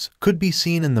monsters, could be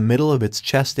seen in the middle of its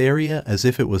chest area as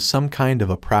if it was some kind of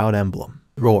a proud emblem.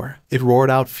 Roar. It roared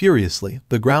out furiously,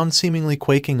 the ground seemingly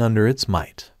quaking under its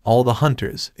might. All the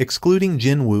hunters, excluding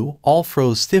Jin Woo, all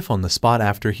froze stiff on the spot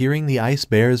after hearing the ice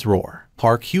bear's roar.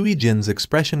 Park Hye-jin's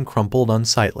expression crumpled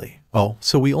unsightly. Oh,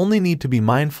 so we only need to be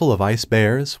mindful of ice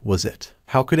bears, was it?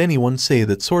 How could anyone say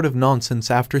that sort of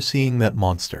nonsense after seeing that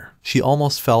monster? She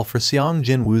almost fell for Seong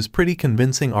Jin Woo's pretty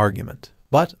convincing argument.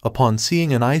 But, upon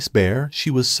seeing an ice bear, she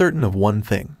was certain of one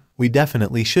thing. We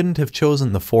definitely shouldn't have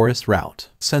chosen the forest route.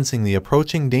 Sensing the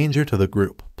approaching danger to the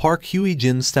group, Park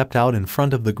Hye-jin stepped out in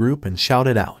front of the group and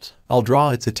shouted out, "I'll draw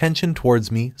its attention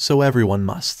towards me, so everyone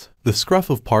must." The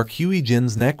scruff of Park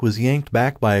Hye-jin's neck was yanked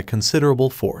back by a considerable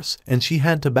force, and she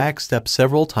had to backstep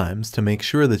several times to make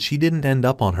sure that she didn't end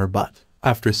up on her butt.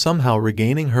 After somehow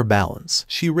regaining her balance,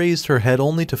 she raised her head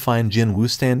only to find Jin Woo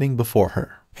standing before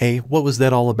her. "Hey, what was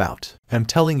that all about? I'm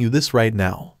telling you this right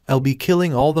now. I'll be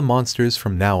killing all the monsters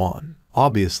from now on."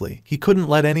 Obviously, he couldn't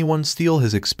let anyone steal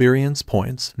his experience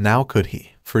points, now could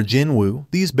he? For Jin Woo,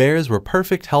 these bears were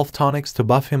perfect health tonics to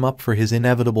buff him up for his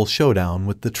inevitable showdown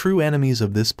with the true enemies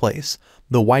of this place,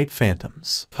 the White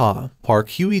Phantoms. Park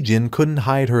Hye-jin couldn't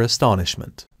hide her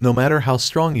astonishment. No matter how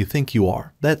strong you think you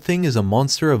are, that thing is a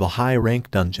monster of a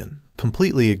high-rank dungeon.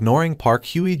 Completely ignoring Park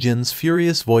Hye-jin's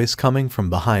furious voice coming from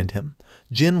behind him,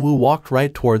 Jin Woo walked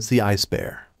right towards the ice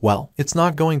bear. Well, it's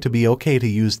not going to be okay to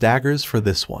use daggers for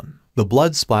this one. The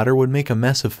blood splatter would make a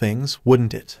mess of things,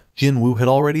 wouldn't it? Jin Woo had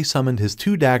already summoned his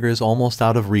 2 daggers almost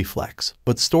out of reflex,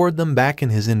 but stored them back in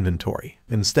his inventory.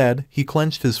 Instead, he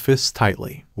clenched his fists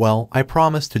tightly. "Well, I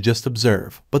promised to just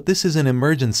observe, but this is an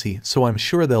emergency, so I'm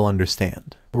sure they'll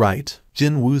understand." Right?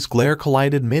 Jin Woo's glare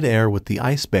collided mid-air with the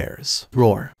ice bear's.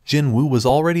 Roar. Jin Woo was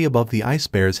already above the ice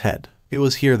bear's head. It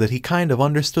was here that he kind of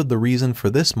understood the reason for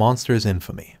this monster's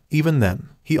infamy. Even then,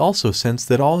 he also sensed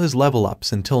that all his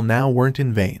level-ups until now weren't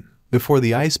in vain. Before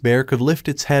the ice bear could lift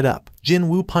its head up, Jin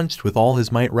Woo punched with all his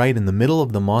might right in the middle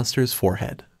of the monster's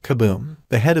forehead. Kaboom!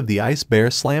 The head of the ice bear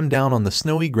slammed down on the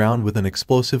snowy ground with an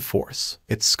explosive force.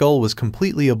 Its skull was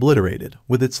completely obliterated.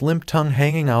 With its limp tongue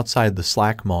hanging outside the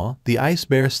slack maw, the ice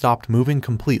bear stopped moving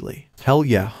completely. Hell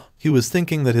yeah! He was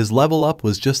thinking that his level up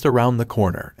was just around the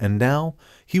corner, and now,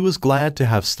 he was glad to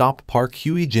have stopped Park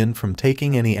Hye-jin from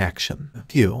taking any action.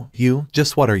 You,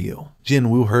 just what are you?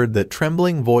 Jin Woo heard that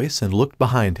trembling voice and looked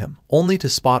behind him, only to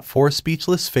spot 4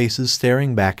 speechless faces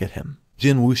staring back at him.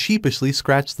 Jin Woo sheepishly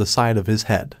scratched the side of his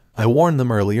head. "I warned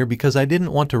them earlier because I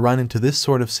didn't want to run into this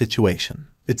sort of situation."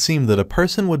 It seemed that a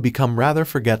person would become rather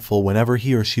forgetful whenever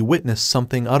he or she witnessed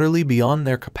something utterly beyond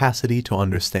their capacity to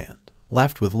understand.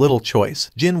 Left with little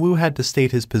choice, Jin Woo had to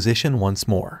state his position once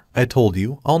more. "I told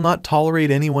you, I'll not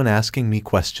tolerate anyone asking me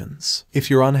questions. If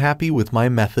you're unhappy with my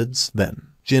methods, then..."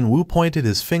 Jin Woo pointed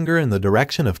his finger in the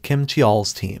direction of Kim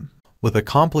Cheol's team. With a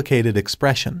complicated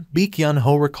expression, Baek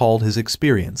Yun-ho recalled his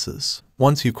experiences.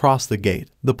 Once you cross the gate,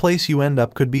 the place you end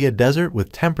up could be a desert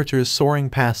with temperatures soaring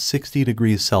past 60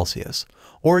 degrees Celsius,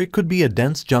 or it could be a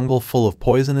dense jungle full of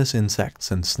poisonous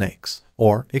insects and snakes.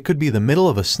 Or it could be the middle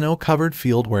of a snow-covered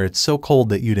field where it's so cold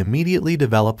that you'd immediately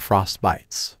develop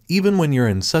frostbites. Even when you're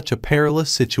in such a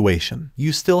perilous situation,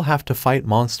 you still have to fight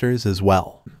monsters as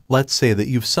well. Let's say that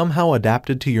you've somehow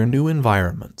adapted to your new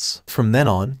environments. From then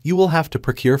on, you will have to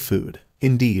procure food.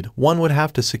 Indeed, one would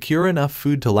have to secure enough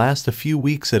food to last a few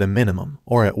weeks at a minimum,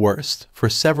 or at worst, for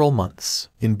several months.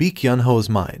 In Baek Yun-ho's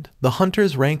mind, the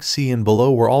hunters rank C and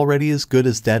below were already as good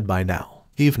as dead by now.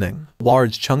 Evening.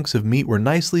 Large chunks of meat were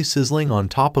nicely sizzling on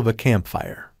top of a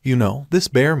campfire. "You know, this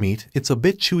bear meat, it's a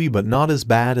bit chewy but not as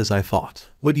bad as I thought.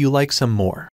 Would you like some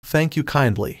more?" "Thank you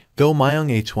kindly." Go Myung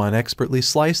Hwan expertly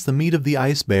sliced the meat of the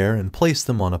ice bear and placed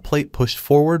them on a plate pushed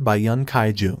forward by Yun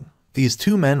Kai-jung. These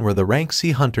 2 men were the rank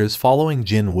C hunters following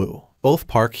Jin Woo. Both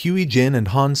Park Hye-jin and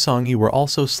Han Song-hee were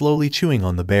also slowly chewing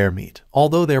on the bear meat,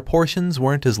 although their portions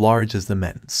weren't as large as the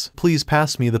men's. "Please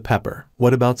pass me the pepper."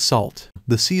 "What about salt?"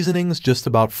 "The seasoning's just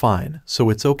about fine, so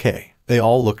it's okay." They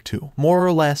all looked to, more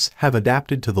or less, have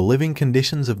adapted to the living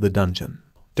conditions of the dungeon.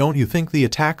 "Don't you think the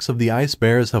attacks of the ice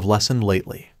bears have lessened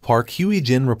lately?" Park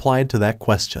Hye-jin replied to that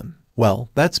question. "Well,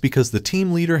 that's because the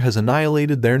team leader has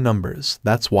annihilated their numbers,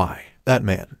 that's why. That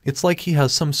man, it's like he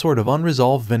has some sort of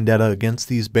unresolved vendetta against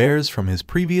these bears from his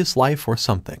previous life or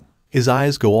something." His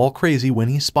eyes go all crazy when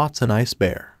he spots an ice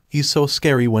bear. He's so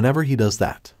scary whenever he does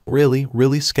that. Really,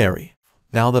 really scary.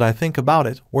 Now that I think about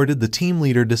it, where did the team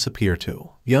leader disappear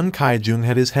to? Yun Kaijung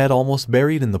had his head almost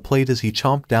buried in the plate as he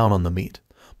chomped down on the meat,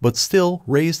 but still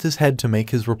raised his head to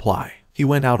make his reply. He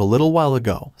went out a little while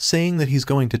ago, saying that he's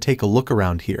going to take a look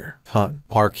around here.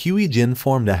 Park Hui-jin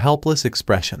formed a helpless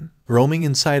expression, roaming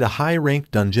inside a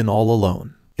high-ranked dungeon all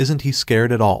alone. Isn't he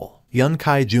scared at all? Yun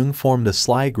Kaijung formed a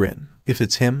sly grin. If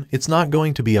it's him, it's not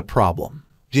going to be a problem.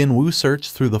 Jinwoo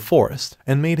searched through the forest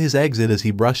and made his exit as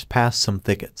he brushed past some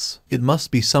thickets. It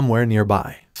must be somewhere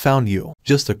nearby. Found you.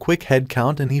 Just a quick head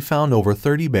count and he found over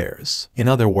 30 bears. In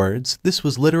other words, this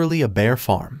was literally a bear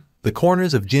farm. The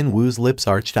corners of Jinwoo's lips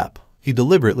arched up. He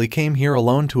deliberately came here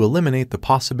alone to eliminate the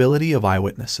possibility of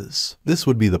eyewitnesses. This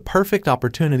would be the perfect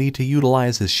opportunity to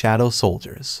utilize his shadow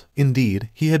soldiers.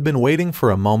 Indeed, he had been waiting for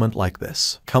a moment like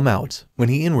this. Come out. When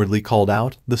he inwardly called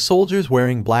out, the soldiers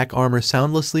wearing black armor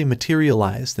soundlessly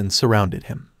materialized and surrounded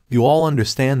him. You all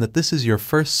understand that this is your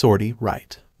first sortie,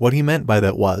 right? What he meant by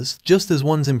that was, just as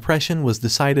one's impression was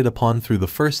decided upon through the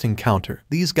first encounter,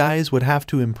 these guys would have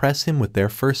to impress him with their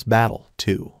first battle,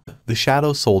 too. The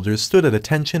shadow soldiers stood at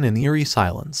attention in eerie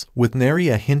silence, with nary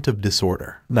a hint of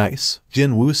disorder. Nice.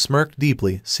 Jinwoo smirked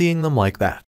deeply, seeing them like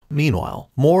that.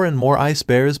 Meanwhile, more and more ice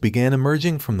bears began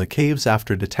emerging from the caves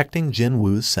after detecting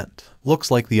Jinwoo's scent.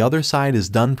 Looks like the other side is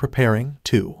done preparing,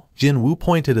 too. Jinwoo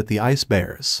pointed at the ice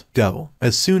bears. Go.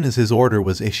 As soon as his order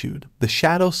was issued, the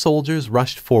shadow soldiers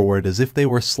rushed forward as if they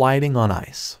were sliding on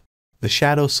ice. The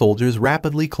shadow soldiers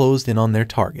rapidly closed in on their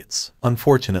targets.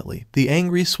 Unfortunately, the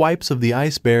angry swipes of the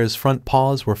ice bear's front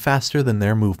paws were faster than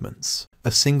their movements.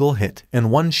 A single hit,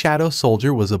 and one shadow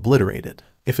soldier was obliterated.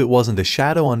 If it wasn't a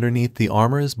shadow underneath the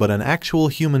armors but an actual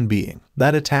human being,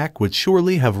 that attack would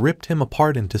surely have ripped him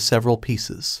apart into several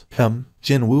pieces.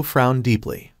 Jinwoo frowned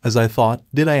deeply. As I thought,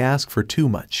 did I ask for too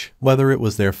much? Whether it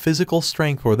was their physical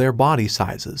strength or their body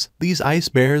sizes, these ice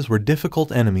bears were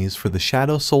difficult enemies for the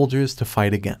shadow soldiers to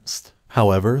fight against.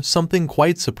 However, something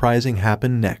quite surprising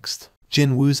happened next.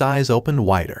 Jinwoo's eyes opened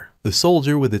wider. The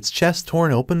soldier with its chest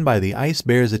torn open by the ice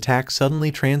bear's attack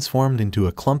suddenly transformed into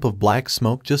a clump of black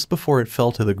smoke just before it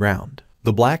fell to the ground.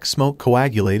 The black smoke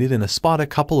coagulated in a spot a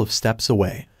couple of steps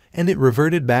away, and it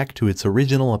reverted back to its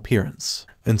original appearance.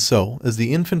 And so, as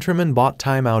the infantrymen bought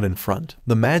time out in front,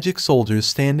 the magic soldiers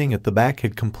standing at the back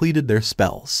had completed their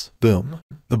spells. Boom!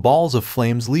 The balls of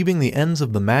flames leaving the ends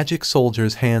of the magic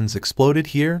soldiers' hands exploded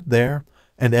here, there,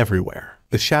 and everywhere.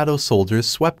 The shadow soldiers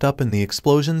swept up and the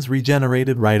explosions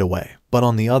regenerated right away. But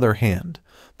on the other hand,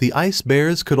 the ice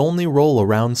bears could only roll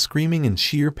around screaming in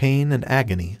sheer pain and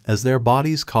agony as their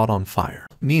bodies caught on fire.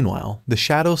 Meanwhile, the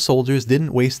shadow soldiers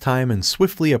didn't waste time and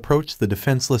swiftly approached the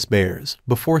defenseless bears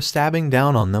before stabbing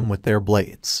down on them with their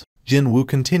blades. Jinwoo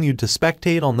continued to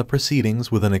spectate on the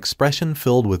proceedings with an expression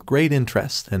filled with great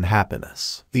interest and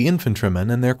happiness. The infantrymen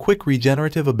and their quick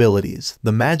regenerative abilities,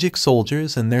 the magic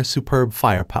soldiers and their superb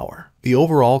firepower. The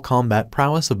overall combat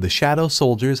prowess of the shadow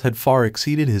soldiers had far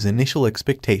exceeded his initial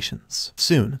expectations.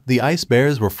 Soon, the ice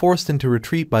bears were forced into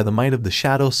retreat by the might of the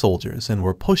shadow soldiers and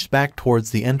were pushed back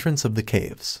towards the entrance of the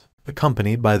caves.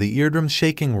 Accompanied by the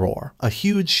eardrum-shaking roar, a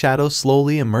huge shadow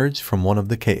slowly emerged from one of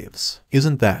the caves.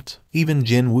 Isn't that? Even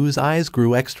Jinwoo's eyes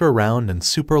grew extra round and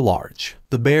super large.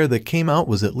 The bear that came out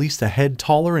was at least a head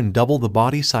taller and double the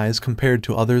body size compared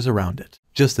to others around it.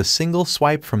 Just a single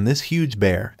swipe from this huge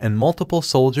bear, and multiple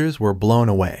soldiers were blown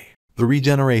away. The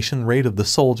regeneration rate of the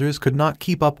soldiers could not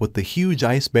keep up with the huge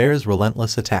ice bear's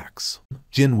relentless attacks.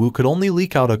 Jinwoo could only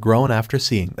leak out a groan after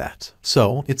seeing that.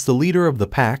 So, it's the leader of the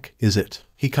pack, is it?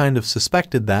 He kind of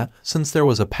suspected that, since there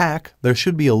was a pack, there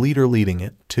should be a leader leading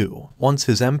it, too. Once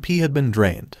his MP had been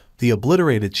drained, the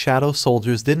obliterated shadow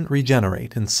soldiers didn't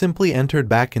regenerate and simply entered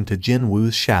back into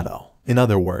Jinwoo's shadow. In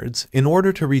other words, in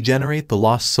order to regenerate the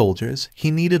lost soldiers, he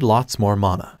needed lots more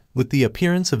mana. With the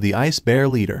appearance of the ice bear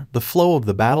leader, the flow of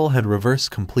the battle had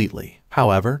reversed completely.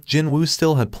 However, Jinwoo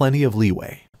still had plenty of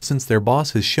leeway. Since their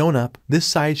boss has shown up, this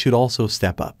side should also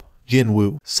step up.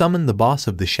 Jinwoo summoned the boss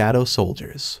of the shadow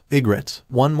soldiers. Igrit.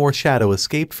 One more shadow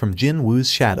escaped from Jinwoo's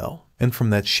shadow, and from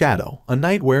that shadow, a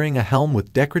knight wearing a helm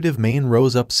with decorative mane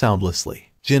rose up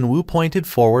soundlessly. Jinwoo pointed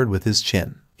forward with his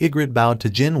chin. Igrit bowed to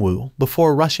Jinwoo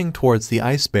before rushing towards the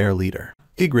ice bear leader.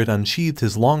 Igrit unsheathed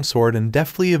his longsword and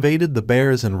deftly evaded the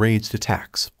bear's enraged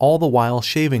attacks, all the while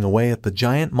shaving away at the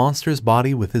giant monster's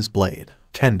body with his blade.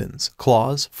 Tendons,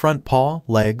 claws, front paw,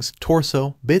 legs,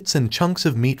 torso, bits and chunks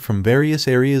of meat from various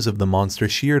areas of the monster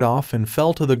sheared off and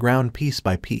fell to the ground piece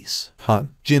by piece.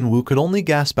 Jinwoo could only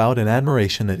gasp out in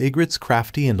admiration at Ygritte's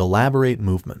crafty and elaborate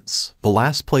movements. The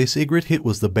last place Ygritte hit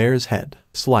was the bear's head.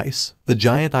 Slice. The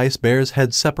giant ice bear's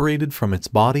head separated from its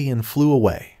body and flew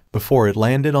away. Before it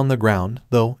landed on the ground,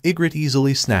 though, Ygritte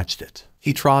easily snatched it.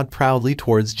 He trod proudly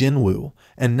towards Jinwoo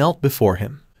and knelt before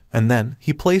him. And then,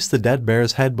 he placed the dead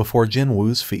bear's head before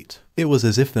Jinwoo's feet. It was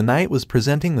as if the knight was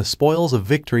presenting the spoils of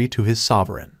victory to his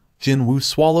sovereign. Jinwoo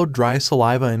swallowed dry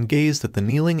saliva and gazed at the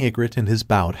kneeling Ygritte and his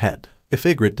bowed head. If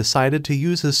Ygritte decided to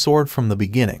use his sword from the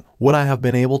beginning, would I have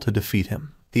been able to defeat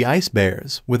him? The ice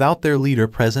bears, without their leader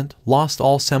present, lost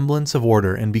all semblance of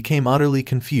order and became utterly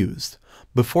confused,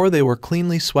 before they were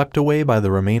cleanly swept away by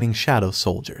the remaining shadow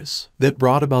soldiers. That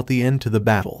brought about the end to the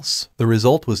battles. The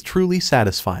result was truly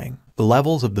satisfying. The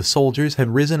levels of the soldiers had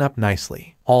risen up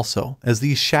nicely. Also, as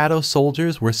these shadow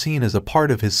soldiers were seen as a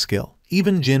part of his skill,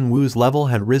 even Jinwoo's level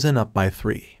had risen up by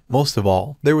 3. Most of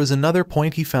all, there was another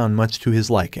point he found much to his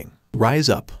liking. Rise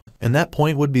up. And that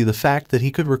point would be the fact that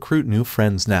he could recruit new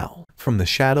friends now, from the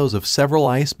shadows of several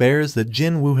ice bears that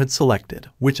Jinwoo had selected,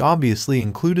 which obviously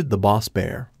included the boss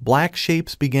bear. Black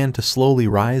shapes began to slowly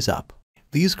rise up.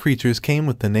 These creatures came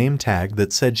with the name tag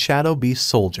that said Shadow Beast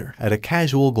Soldier. At a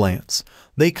casual glance,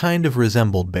 they kind of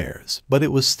resembled bears, but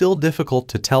it was still difficult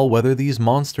to tell whether these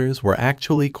monsters were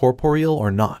actually corporeal or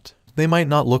not. They might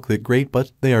not look that great,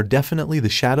 but they are definitely the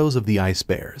shadows of the ice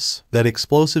bears. That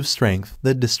explosive strength,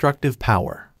 that destructive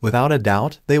power. Without a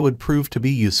doubt, they would prove to be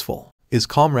useful. His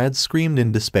comrades screamed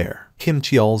in despair. Kim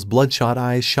Cheol's bloodshot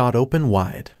eyes shot open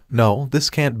wide. No, this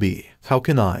can't be. How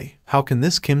can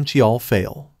this Kim Cheol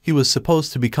fail? He was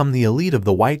supposed to become the elite of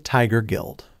the White Tiger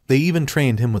Guild. They even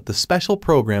trained him with the special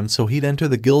program so he'd enter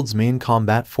the guild's main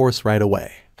combat force right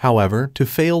away. However, to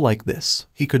fail like this,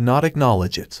 he could not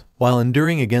acknowledge it. While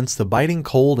enduring against the biting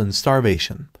cold and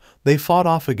starvation, they fought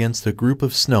off against a group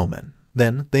of snowmen.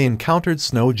 Then, they encountered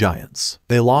snow giants.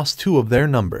 They lost 2 of their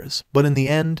numbers, but in the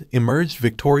end, emerged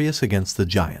victorious against the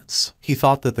giants. He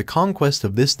thought that the conquest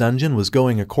of this dungeon was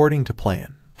going according to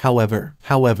plan.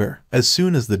 However, as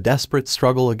soon as the desperate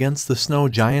struggle against the snow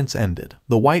giants ended,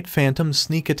 the white phantoms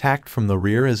sneak attacked from the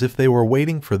rear as if they were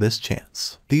waiting for this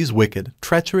chance. These wicked,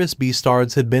 treacherous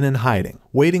beastards had been in hiding,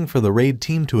 waiting for the raid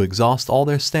team to exhaust all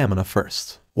their stamina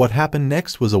first. What happened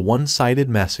next was a one-sided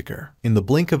massacre. In the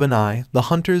blink of an eye, the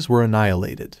hunters were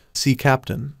annihilated. See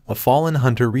Captain. A fallen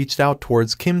hunter reached out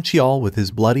towards Kim Cheol with his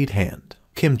bloodied hand.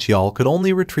 Kim Cheol could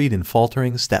only retreat in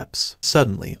faltering steps.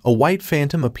 Suddenly, a white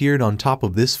phantom appeared on top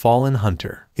of this fallen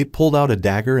hunter. It pulled out a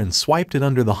dagger and swiped it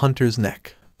under the hunter's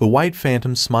neck. The white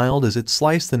phantom smiled as it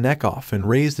sliced the neck off and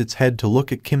raised its head to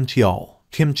look at Kim Cheol.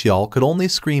 Kim Cheol could only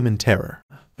scream in terror.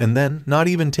 And then, not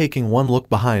even taking one look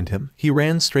behind him, he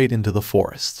ran straight into the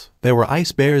forest. There were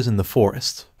ice bears in the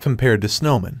forest. Compared to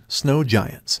snowmen, snow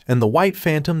giants, and the white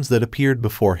phantoms that appeared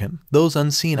before him, those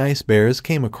unseen ice bears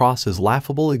came across as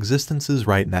laughable existences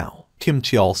right now. Kim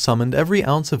Cheol summoned every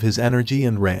ounce of his energy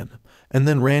and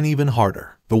then ran even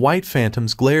harder. The white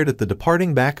phantoms glared at the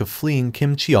departing back of fleeing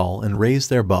Kim Cheol and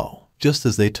raised their bow. Just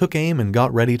as they took aim and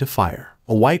got ready to fire,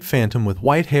 a white phantom with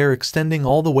white hair extending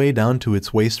all the way down to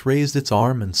its waist raised its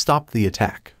arm and stopped the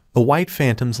attack. The white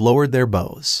phantoms lowered their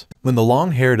bows. When the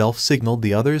long-haired elf signaled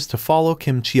the others to follow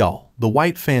Kim Cheol, the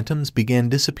white phantoms began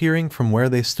disappearing from where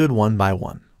they stood one by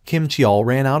one. Kim Cheol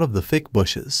ran out of the thick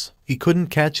bushes. He couldn't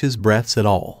catch his breaths at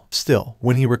all. Still,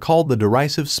 when he recalled the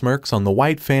derisive smirks on the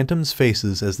white phantoms'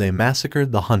 faces as they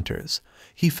massacred the hunters,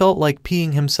 he felt like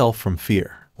peeing himself from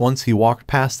fear. Once he walked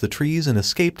past the trees and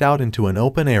escaped out into an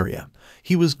open area,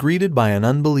 he was greeted by an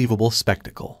unbelievable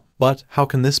spectacle. But how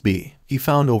can this be? He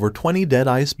found over 20 dead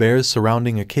ice bears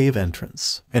surrounding a cave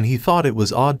entrance, and he thought it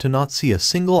was odd to not see a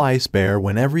single ice bear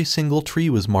when every single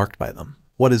tree was marked by them.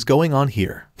 What is going on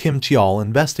here? Kim Cheol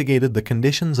investigated the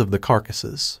conditions of the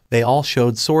carcasses. They all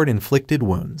showed sword-inflicted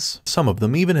wounds. Some of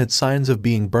them even had signs of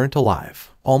being burnt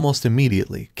alive. Almost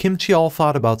immediately, Kim Cheol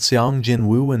thought about Seong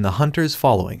Jinwoo and the hunters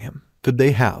following him. Did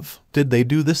they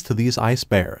do this to these ice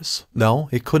bears? No,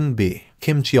 it couldn't be.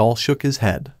 Kim Cheol shook his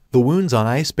head. The wounds on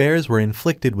ice bears were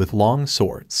inflicted with long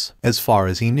swords. As far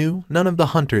as he knew, none of the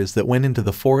hunters that went into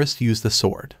the forest used a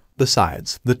sword.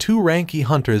 Besides, the 2 ranky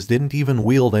hunters didn't even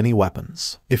wield any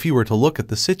weapons. If you were to look at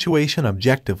the situation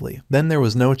objectively, then there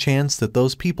was no chance that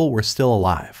those people were still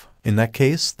alive. In that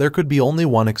case, there could be only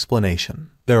one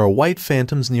explanation. There are white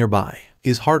phantoms nearby.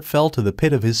 His heart fell to the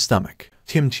pit of his stomach.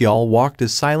 Kim Cheol walked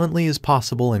as silently as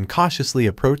possible and cautiously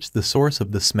approached the source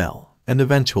of the smell. and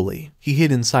eventually, he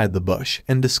hid inside the bush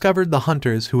and discovered the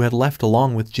hunters who had left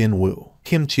along with Jin Woo.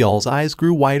 Kim Cheol's eyes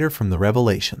grew wider from the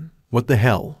revelation. What the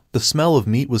hell? The smell of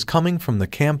meat was coming from the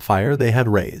campfire they had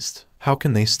raised. How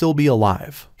can they still be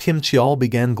alive? Kim Cheol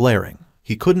began glaring.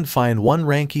 He couldn't find one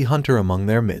ranky hunter among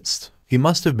their midst. He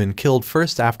must have been killed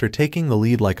first after taking the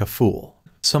lead like a fool.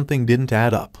 Something didn't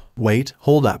add up. Wait,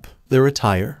 hold up. Their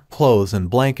attire, clothes and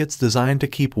blankets designed to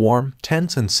keep warm,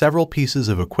 tents and several pieces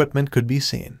of equipment could be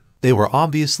seen. They were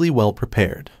obviously well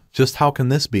prepared. Just how can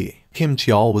this be? Kim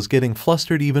Cheol was getting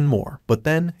flustered even more, but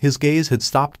then his gaze had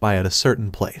stopped by at a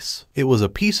certain place. It was a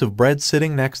piece of bread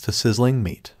sitting next to sizzling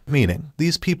meat, meaning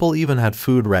these people even had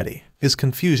food ready. His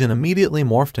confusion immediately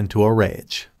morphed into a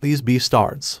rage. These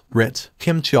beastards. Grit.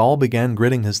 Kim Cheol began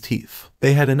gritting his teeth.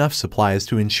 They had enough supplies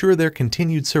to ensure their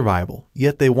continued survival,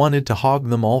 yet they wanted to hog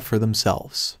them all for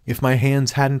themselves. If my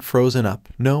hands hadn't frozen up,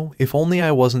 no, if only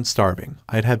I wasn't starving,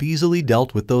 I'd have easily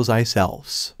dealt with those ice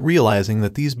elves. Realizing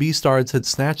that these beastards had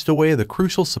snatched away the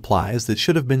crucial supplies that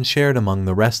should have been shared among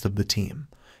the rest of the team,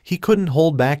 he couldn't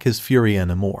hold back his fury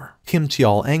anymore. Kim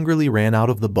Cheol angrily ran out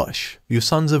of the bush. You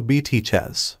sons of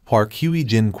bitches. Park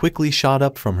Hye-jin quickly shot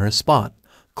up from her spot,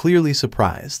 clearly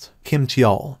surprised. Kim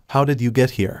Cheol, how did you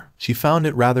get here? She found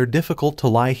it rather difficult to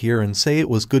lie here and say it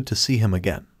was good to see him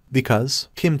again, because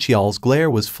Kim Cheol's glare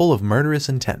was full of murderous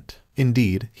intent.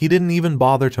 Indeed, he didn't even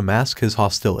bother to mask his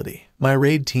hostility. My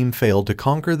raid team failed to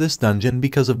conquer this dungeon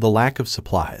because of the lack of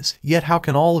supplies, yet how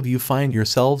can all of you find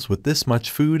yourselves with this much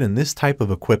food and this type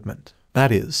of equipment?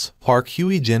 That is, Park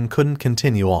Hye-jin couldn't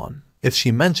continue on. If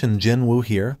she mentioned Jin Woo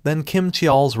here, then Kim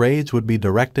Cheol's rage would be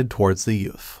directed towards the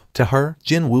youth. To her,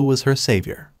 Jin Woo was her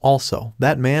savior. Also,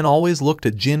 that man always looked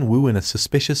at Jin Woo in a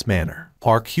suspicious manner.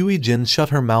 Park Hye-jin shut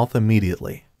her mouth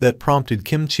immediately. That prompted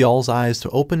Kim Cheol's eyes to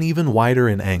open even wider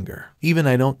in anger. Even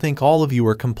I don't think all of you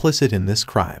are complicit in this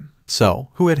crime. So,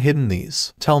 who had hidden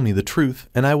these? Tell me the truth,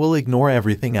 and I will ignore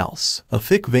everything else. A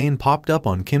thick vein popped up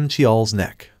on Kim Cheol's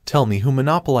neck. Tell me who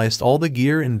monopolized all the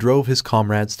gear and drove his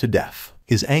comrades to death.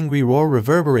 His angry roar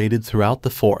reverberated throughout the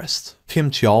forest.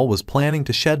 Kim Cheol was planning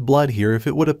to shed blood here if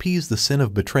it would appease the sin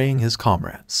of betraying his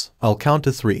comrades. I'll count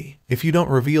to 3. If you don't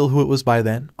reveal who it was by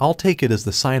then, I'll take it as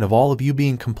the sign of all of you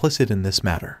being complicit in this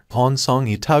matter. Han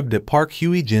Song-yi tugged at Park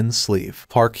Hye-jin's sleeve.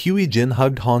 Park Hye-jin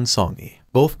hugged Han Song-yi.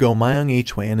 Both Go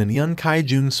Myung-hwan and Yun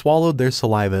Kai-jun swallowed their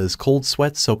saliva as cold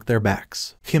sweat soaked their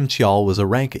backs. Kim Cheol was a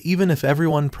rank. Even if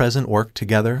everyone present worked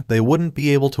together, they wouldn't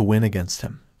be able to win against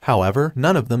him. However,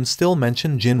 none of them still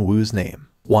mentioned Jin Woo's name.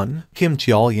 1. Kim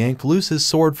Cheol yanked loose his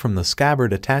sword from the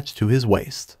scabbard attached to his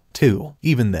waist. 2.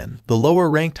 Even then, the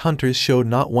lower-ranked hunters showed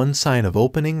not one sign of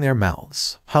opening their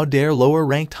mouths. How dare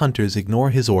lower-ranked hunters ignore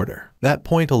his order? That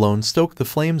point alone stoked the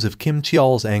flames of Kim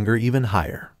Cheol's anger even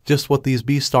higher. Just what these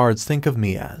beastards think of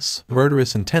me as.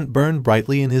 Murderous intent burned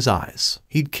brightly in his eyes.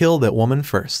 He'd kill that woman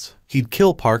first. He'd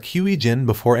kill Park Hye-jin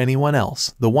before anyone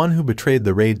else, the one who betrayed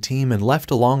the raid team and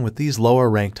left along with these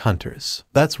lower-ranked hunters.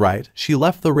 That's right, she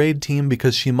left the raid team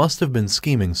because she must have been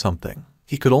scheming something.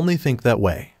 He could only think that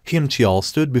way. Kim Cheol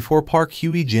stood before Park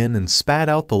Hye-jin and spat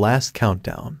out the last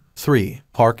countdown. 3.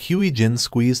 Park Hye-jin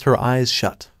squeezed her eyes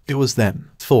shut. It was then.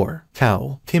 4.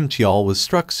 Cow. Kim Cheol was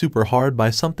struck super hard by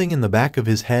something in the back of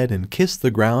his head and kissed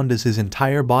the ground as his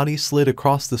entire body slid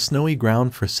across the snowy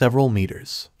ground for several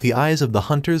meters. The eyes of the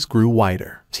hunters grew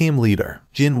wider. Team leader.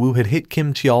 Jin Woo had hit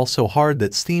Kim Cheol so hard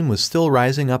that steam was still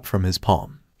rising up from his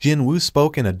palm. Jin Woo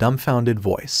spoke in a dumbfounded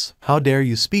voice. How dare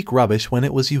you speak rubbish when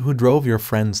it was you who drove your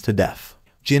friends to death?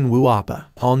 Jin Woo Appa.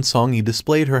 Han Song-yi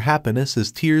displayed her happiness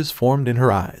as tears formed in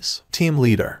her eyes. Team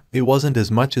leader. It wasn't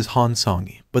as much as Han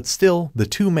Song-yi, but still, the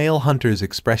two male hunters'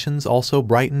 expressions also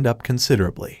brightened up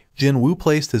considerably. Jin Woo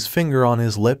placed his finger on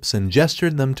his lips and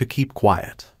gestured them to keep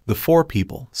quiet. The 4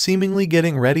 people, seemingly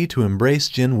getting ready to embrace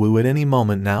Jin Woo at any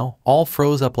moment now, all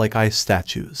froze up like ice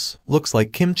statues. Looks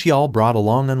like Kim Cheol brought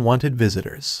along unwanted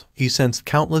visitors. He sensed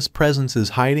countless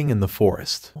presences hiding in the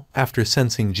forest. After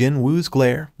sensing Jin Woo's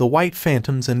glare, the white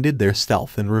phantoms undid their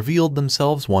stealth and revealed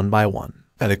themselves one by one.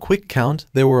 At a quick count,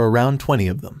 there were around 20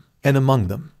 of them. And among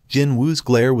them, Jin Woo's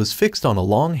glare was fixed on a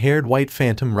long-haired white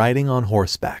phantom riding on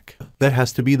horseback. That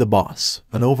has to be the boss.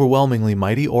 An overwhelmingly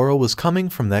mighty aura was coming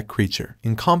from that creature,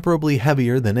 incomparably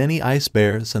heavier than any ice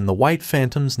bears and the white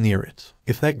phantoms near it.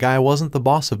 If that guy wasn't the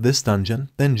boss of this dungeon,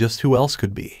 then just who else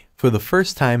could be? For the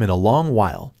first time in a long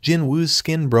while, Jin Woo's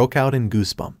skin broke out in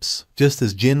goosebumps. Just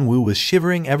as Jin Woo was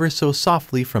shivering ever so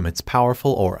softly from its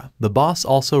powerful aura, the boss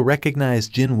also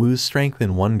recognized Jin Woo's strength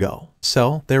in one go.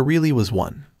 So, there really was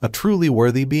one. A truly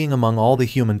worthy being among all the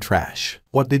human trash.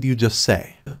 What did you just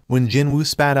say? When Jinwoo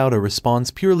spat out a response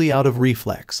purely out of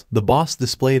reflex, the boss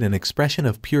displayed an expression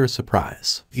of pure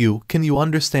surprise. Can you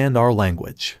understand our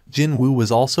language? Jinwoo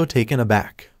was also taken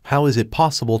aback. How is it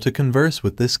possible to converse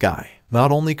with this guy?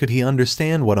 Not only could he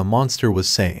understand what a monster was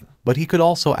saying, but he could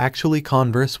also actually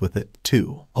converse with it,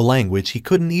 too. A language he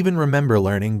couldn't even remember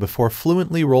learning before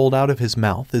fluently rolled out of his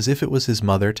mouth as if it was his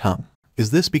mother tongue.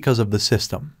 Is this because of the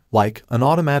system? Like an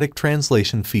automatic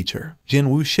translation feature?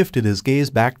 Jinwoo shifted his gaze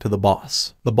back to the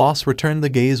boss. The boss returned the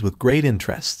gaze with great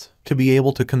interest. To be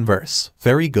able to converse.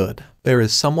 Very good. There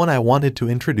is someone I wanted to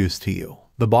introduce to you.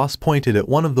 The boss pointed at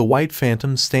one of the white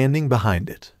phantoms standing behind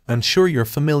it. I'm sure you're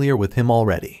familiar with him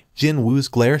already. Jinwoo's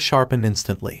glare sharpened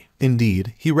instantly.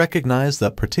 Indeed, he recognized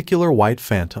that particular white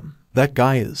phantom. That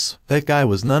guy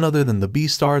was none other than the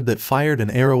beastard that fired an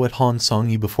arrow at Han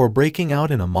Song-yi before breaking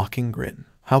out in a mocking grin.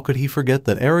 How could he forget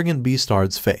that arrogant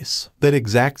beastard's face? That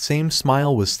exact same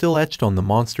smile was still etched on the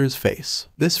monster's face.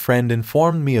 This friend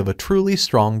informed me of a truly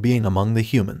strong being among the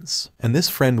humans. And this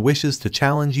friend wishes to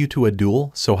challenge you to a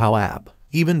duel, so how ab?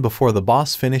 Even before the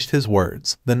boss finished his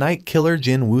words, the night killer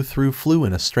Jinwoo flew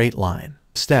in a straight line.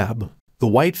 Stab. The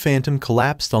white phantom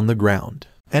collapsed on the ground.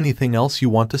 Anything else you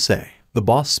want to say? The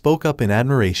boss spoke up in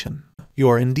admiration. You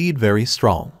are indeed very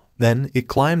strong. Then it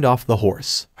climbed off the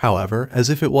horse. However, as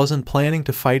if it wasn't planning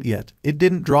to fight yet, it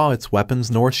didn't draw its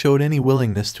weapons nor showed any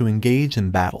willingness to engage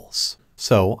in battles.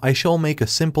 So, I shall make a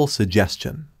simple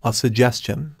suggestion. A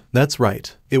suggestion? That's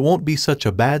right. It won't be such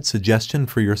a bad suggestion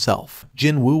for yourself.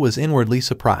 Jinwoo was inwardly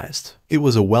surprised. It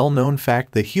was a well-known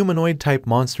fact that humanoid-type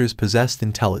monsters possessed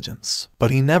intelligence.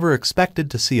 But he never expected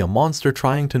to see a monster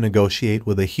trying to negotiate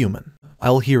with a human.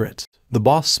 I'll hear it. The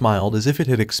boss smiled as if it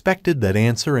had expected that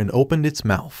answer and opened its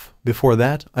mouth. Before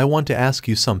that, I want to ask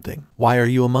you something. Why are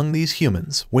you among these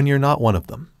humans when you're not one of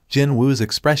them? Jinwoo's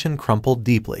expression crumpled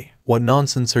deeply. What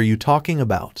nonsense are you talking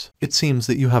about? It seems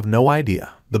that you have no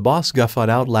idea. The boss guffawed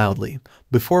out loudly,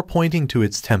 before pointing to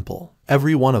its temple.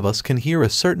 Every one of us can hear a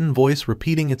certain voice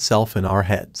repeating itself in our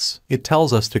heads. It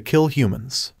tells us to kill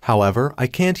humans. However, I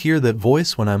can't hear that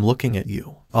voice when I'm looking at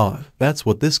you. That's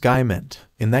what this guy meant.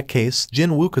 In that case,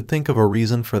 Jinwoo could think of a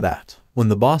reason for that. When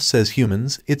the boss says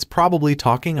humans, it's probably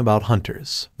talking about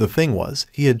hunters. The thing was,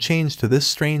 he had changed to this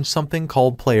strange something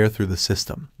called player through the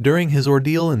system. During his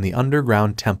ordeal in the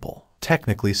underground temple.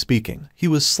 Technically speaking, he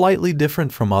was slightly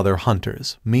different from other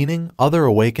hunters, meaning other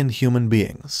awakened human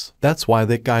beings. That's why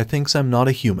that guy thinks I'm not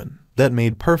a human. That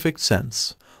made perfect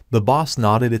sense. The boss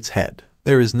nodded its head.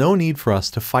 There is no need for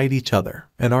us to fight each other,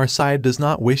 and our side does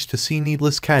not wish to see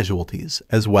needless casualties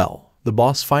as well. The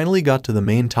boss finally got to the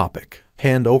main topic.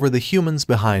 Hand over the humans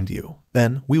behind you.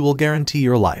 Then, we will guarantee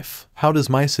your life. How does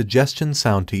my suggestion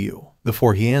sound to you?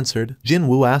 Before he answered,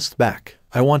 Jinwoo asked back.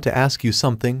 I want to ask you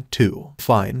something, too.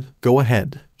 Fine, go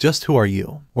ahead. Just who are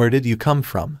you? Where did you come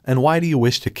from? And why do you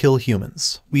wish to kill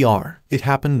humans? It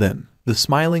happened then. The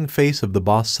smiling face of the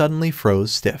boss suddenly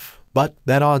froze stiff. But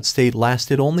that odd state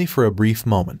lasted only for a brief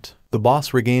moment. The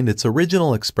boss regained its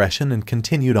original expression and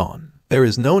continued on. There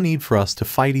is no need for us to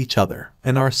fight each other,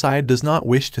 and our side does not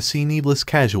wish to see needless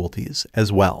casualties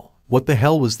as well. What the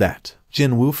hell was that?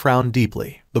 Jinwoo frowned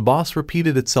deeply. The boss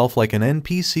repeated itself like an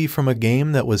NPC from a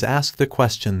game that was asked a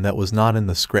question that was not in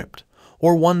the script,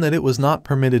 or one that it was not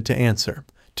permitted to answer.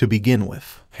 To begin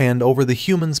with, hand over the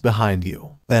humans behind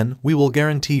you. Then, we will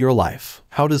guarantee your life.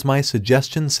 How does my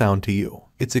suggestion sound to you?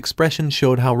 Its expression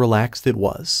showed how relaxed it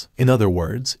was. In other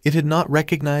words, it had not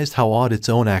recognized how odd its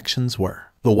own actions were.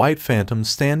 The white phantom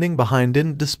standing behind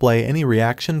didn't display any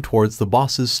reaction towards the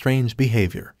boss's strange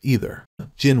behavior, either.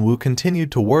 Jinwoo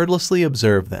continued to wordlessly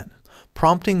observe then,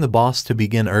 prompting the boss to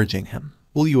begin urging him.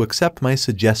 Will you accept my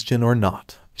suggestion or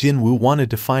not? Jinwoo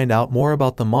wanted to find out more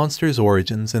about the monster's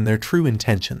origins and their true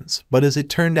intentions, but as it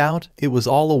turned out, it was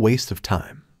all a waste of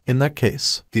time. In that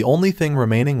case, the only thing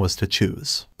remaining was to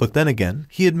choose. But then again,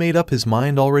 he had made up his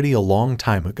mind already a long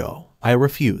time ago. I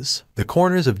refuse. The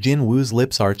corners of Jinwoo's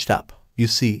lips arched up. You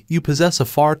see, you possess a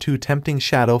far too tempting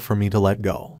shadow for me to let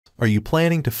go. Are you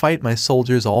planning to fight my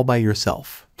soldiers all by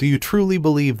yourself? Do you truly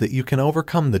believe that you can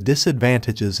overcome the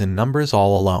disadvantages in numbers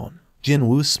all alone?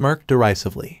 Jinwoo smirked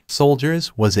derisively.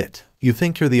 Soldiers, was it? You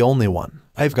think you're the only one?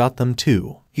 I've got them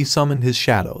too. He summoned his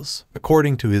shadows.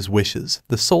 According to his wishes,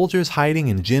 the soldiers hiding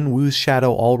in Jinwoo's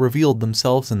shadow all revealed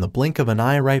themselves in the blink of an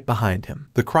eye right behind him.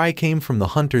 The cry came from the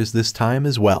hunters this time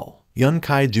as well. Yun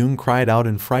Kai-jun cried out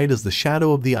in fright as the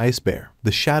shadow of the ice bear,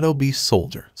 the shadow beast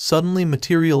soldier, suddenly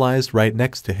materialized right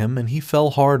next to him, and he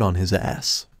fell hard on his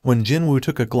ass. When Jinwoo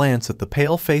took a glance at the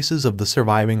pale faces of the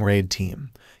surviving raid team,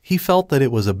 he felt that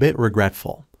it was a bit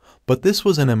regretful. But this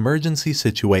was an emergency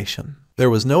situation. There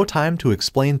was no time to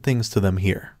explain things to them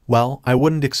here. Well, I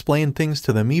wouldn't explain things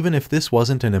to them even if this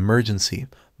wasn't an emergency,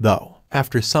 though.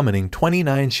 After summoning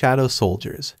 29 shadow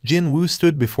soldiers, Jin Woo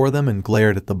stood before them and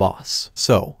glared at the boss.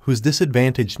 So, who's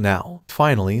disadvantaged now?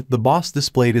 Finally, the boss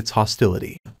displayed its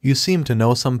hostility. You seem to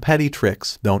know some petty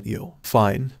tricks, don't you?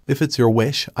 Fine. If it's your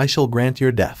wish, I shall grant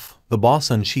your death. The boss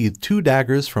unsheathed 2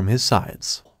 daggers from his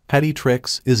sides. Petty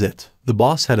tricks, is it? The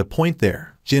boss had a point there.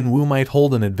 Jin Woo might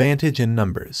hold an advantage in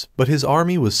numbers, but his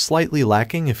army was slightly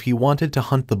lacking if he wanted to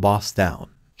hunt the boss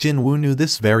down. Jin Woo knew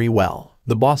this very well.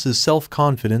 The boss's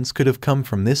self-confidence could have come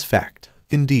from this fact.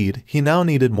 Indeed, he now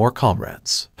needed more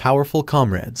comrades. Powerful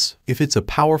comrades. If it's a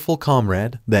powerful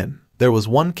comrade, then there was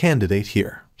one candidate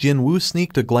here. Jin Woo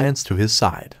sneaked a glance to his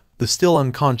side. The still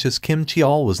unconscious Kim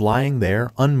Cheol was lying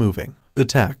there, unmoving.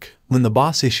 Attack. When the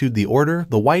boss issued the order,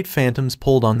 the white phantoms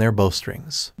pulled on their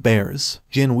bowstrings. Bears.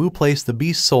 Jin Woo placed the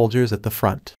beast soldiers at the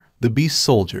front. The beast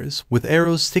soldiers, with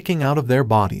arrows sticking out of their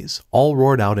bodies, all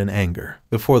roared out in anger.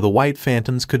 Before the white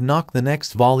phantoms could knock the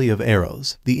next volley of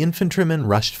arrows, the infantrymen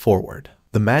rushed forward.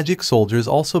 The magic soldiers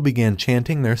also began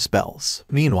chanting their spells.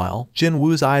 Meanwhile, Jin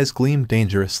Woo's eyes gleamed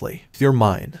dangerously. You're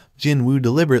mine. Jin Woo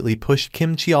deliberately pushed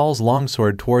Kim Cheol's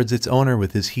longsword towards its owner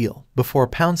with his heel, before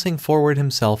pouncing forward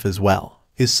himself as well.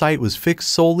 His sight was fixed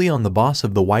solely on the boss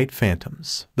of the White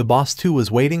Phantoms. The boss too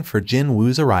was waiting for Jin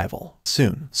Woo's arrival.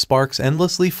 Soon, sparks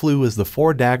endlessly flew as the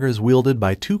 4 daggers wielded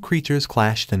by 2 creatures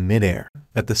clashed in midair.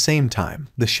 At the same time,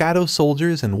 the Shadow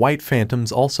Soldiers and White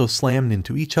Phantoms also slammed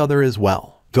into each other as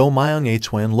well. Do Myung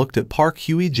Hwan looked at Park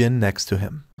Hwee Jin next to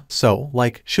him. So,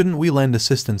 shouldn't we lend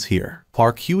assistance here?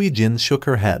 Park Hwee Jin shook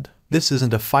her head. This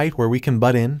isn't a fight where we can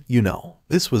butt in, you know.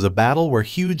 This was a battle where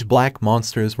huge black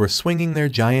monsters were swinging their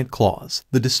giant claws.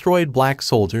 The destroyed black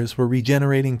soldiers were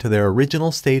regenerating to their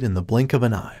original state in the blink of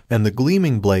an eye. And the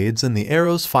gleaming blades and the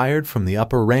arrows fired from the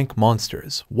upper rank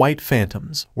monsters, White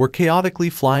Phantoms, were chaotically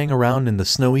flying around in the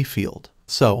snowy field.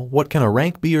 So, what can a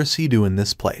rank B or C do in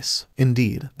this place?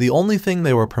 Indeed, the only thing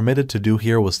they were permitted to do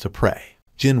here was to pray.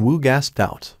 Jin Woo gasped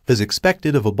out, as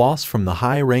expected of a boss from the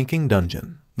high-ranking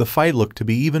dungeon. The fight looked to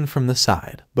be even from the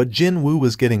side, but Jin Woo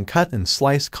was getting cut and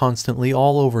sliced constantly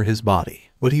all over his body.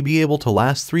 Would he be able to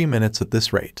last 3 minutes at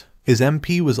this rate? His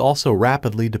MP was also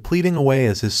rapidly depleting away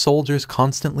as his soldiers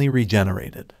constantly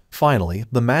regenerated. Finally,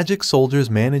 the magic soldiers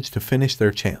managed to finish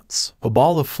their chants. A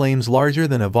ball of flames larger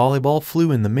than a volleyball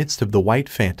flew in the midst of the White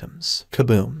Phantoms.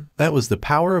 Kaboom! That was the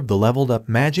power of the leveled-up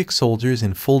magic soldiers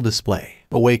in full display.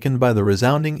 Awakened by the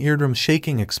resounding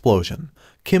eardrum-shaking explosion,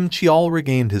 Kim Cheol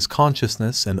regained his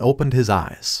consciousness and opened his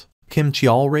eyes. Kim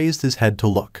Cheol raised his head to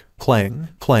look. Clang,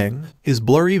 clang. His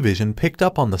blurry vision picked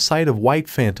up on the sight of White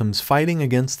Phantoms fighting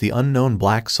against the unknown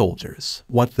black soldiers.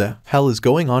 What the hell is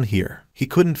going on here? He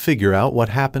couldn't figure out what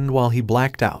happened while he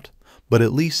blacked out, but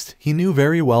at least he knew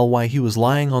very well why he was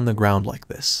lying on the ground like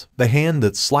this. The hand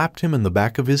that slapped him in the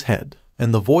back of his head,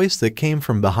 and the voice that came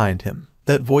from behind him.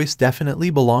 That voice definitely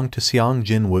belonged to Seong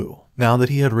Jin Woo. Now that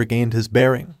he had regained his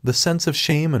bearing, the sense of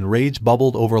shame and rage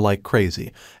bubbled over like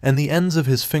crazy, and the ends of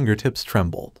his fingertips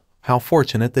trembled. How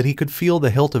fortunate that he could feel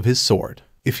the hilt of his sword.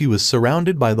 If he was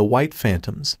surrounded by the White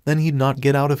Phantoms, then he'd not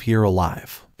get out of here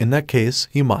alive. In that case,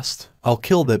 he must. I'll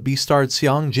kill that beastard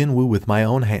Seong Jin Woo with my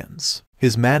own hands.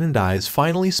 His maddened eyes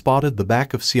finally spotted the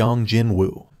back of Seong Jin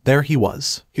Woo. There he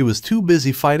was. He was too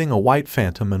busy fighting a White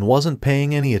Phantom and wasn't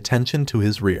paying any attention to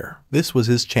his rear. This was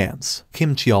his chance.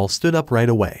 Kim Cheol stood up right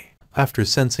away. After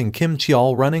sensing Kim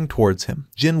Cheol running towards him,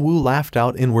 Jin Woo laughed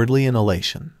out inwardly in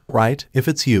elation. Right, if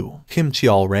it's you. Kim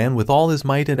Cheol ran with all his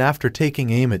might and after taking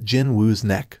aim at Jin Woo's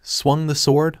neck, swung the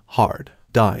sword hard.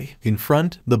 Die. In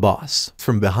front, the boss.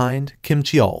 From behind, Kim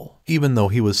Cheol. Even though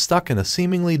he was stuck in a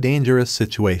seemingly dangerous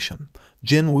situation,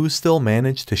 Jin Woo still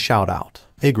managed to shout out,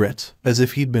 Ygritte. As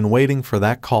if he'd been waiting for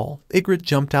that call, Ygritte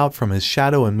jumped out from his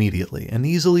shadow immediately and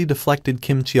easily deflected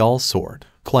Kim Cheol's sword.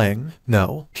 Clang.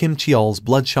 No. Kim Cheol's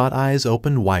bloodshot eyes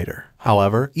opened wider.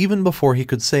 However, even before he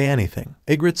could say anything,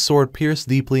 Ygritte's sword pierced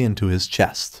deeply into his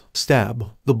chest. Stab.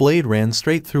 The blade ran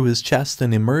straight through his chest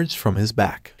and emerged from his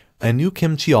back. I knew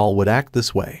Kim Cheol would act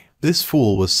this way. This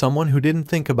fool was someone who didn't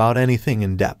think about anything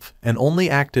in depth, and only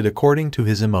acted according to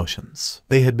his emotions.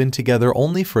 They had been together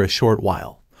only for a short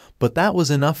while, but that was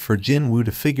enough for Jin Woo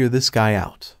to figure this guy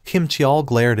out. Kim Cheol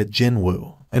glared at Jin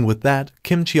Woo, and with that,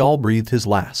 Kim Cheol breathed his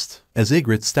last. As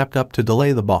Ygritte stepped up to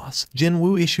delay the boss, Jin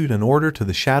Woo issued an order to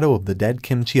the shadow of the dead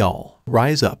Kim Cheol.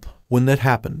 Rise up. When that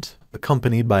happened,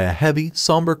 accompanied by a heavy,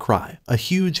 somber cry, a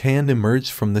huge hand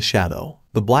emerged from the shadow.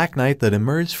 The Black Knight that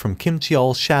emerged from Kim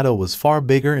Cheol's shadow was far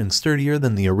bigger and sturdier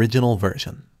than the original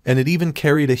version, and it even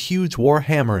carried a huge war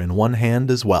hammer in one hand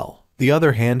as well. The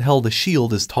other hand held a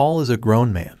shield as tall as a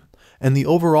grown man, and the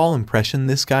overall impression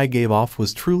this guy gave off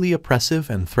was truly oppressive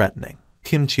and threatening.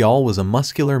 Kim Cheol was a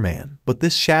muscular man, but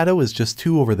this shadow is just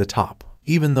too over the top.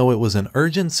 Even though it was an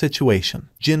urgent situation,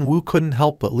 Jin-woo couldn't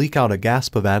help but leak out a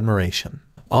gasp of admiration.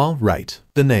 "Ah, right.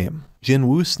 The name."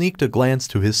 Jin-woo sneaked a glance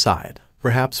to his side.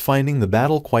 Perhaps finding the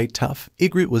battle quite tough,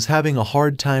 Ygritte was having a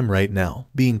hard time right now,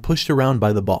 being pushed around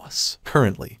by the boss.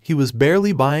 Currently, he was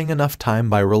barely buying enough time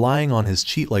by relying on his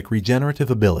cheat-like regenerative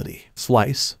ability.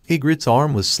 Slice. Ygritte's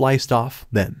arm was sliced off,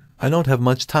 then. "I don't have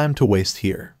much time to waste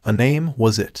here." A name,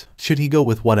 was it? Should he go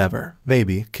with whatever?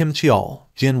 Maybe Kim Cheol.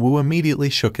 Jin-woo immediately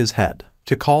shook his head.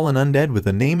 To call an undead with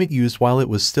a name it used while it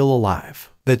was still alive.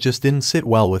 That just didn't sit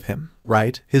well with him.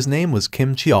 Right? His name was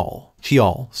Kim Cheol.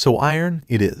 Cheol, so iron,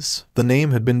 it is. The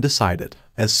name had been decided.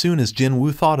 As soon as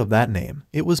Jin-woo thought of that name,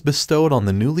 it was bestowed on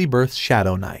the newly birthed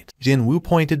Shadow Knight. Jin-woo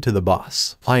pointed to the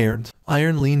boss. Iron.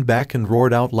 Iron leaned back and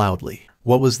roared out loudly.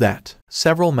 What was that?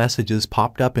 Several messages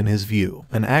popped up in his view.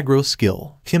 An aggro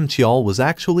skill. Kim Cheol was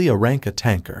actually a rank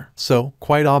tanker, so,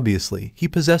 quite obviously, he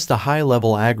possessed a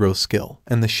high-level aggro skill,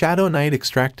 and the Shadow Knight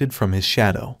extracted from his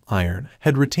shadow, Iron,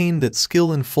 had retained that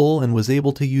skill in full and was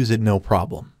able to use it no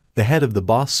problem. The head of the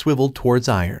boss swiveled towards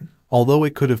Iron. Although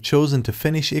it could have chosen to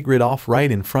finish Ygritte off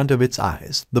right in front of its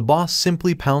eyes, the boss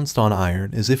simply pounced on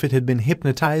Iron as if it had been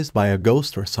hypnotized by a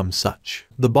ghost or some such.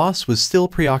 The boss was still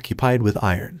preoccupied with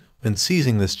Iron. And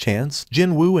seizing this chance,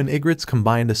 Jin-woo and Ygritte's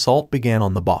combined assault began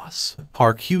on the boss.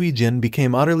 Park Hye-jin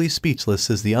became utterly speechless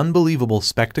as the unbelievable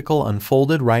spectacle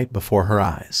unfolded right before her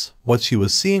eyes. What she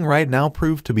was seeing right now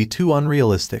proved to be too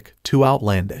unrealistic, too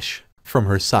outlandish. From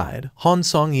her side, Han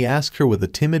Song-yi asked her with a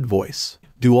timid voice,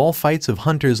 "Do all fights of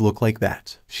hunters look like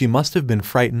that?" She must have been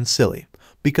frightened silly,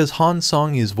 because Han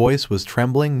Song-yi's voice was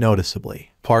trembling noticeably.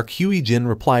 Park Hye-jin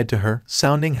replied to her,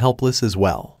 sounding helpless as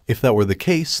well. "If that were the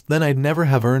case, then I'd never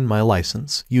have earned my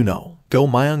license, you know." Go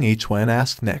Myung-hwan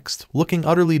asked next, looking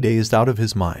utterly dazed out of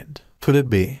his mind. "Could it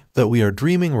be that we are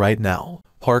dreaming right now?"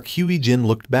 Park Hye-jin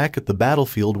looked back at the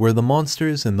battlefield where the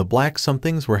monsters and the black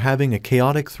somethings were having a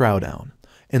chaotic throwdown,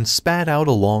 and spat out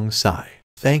a long sigh.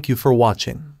 Thank you for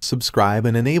watching. Subscribe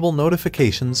and enable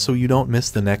notifications so you don't miss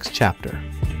the next chapter.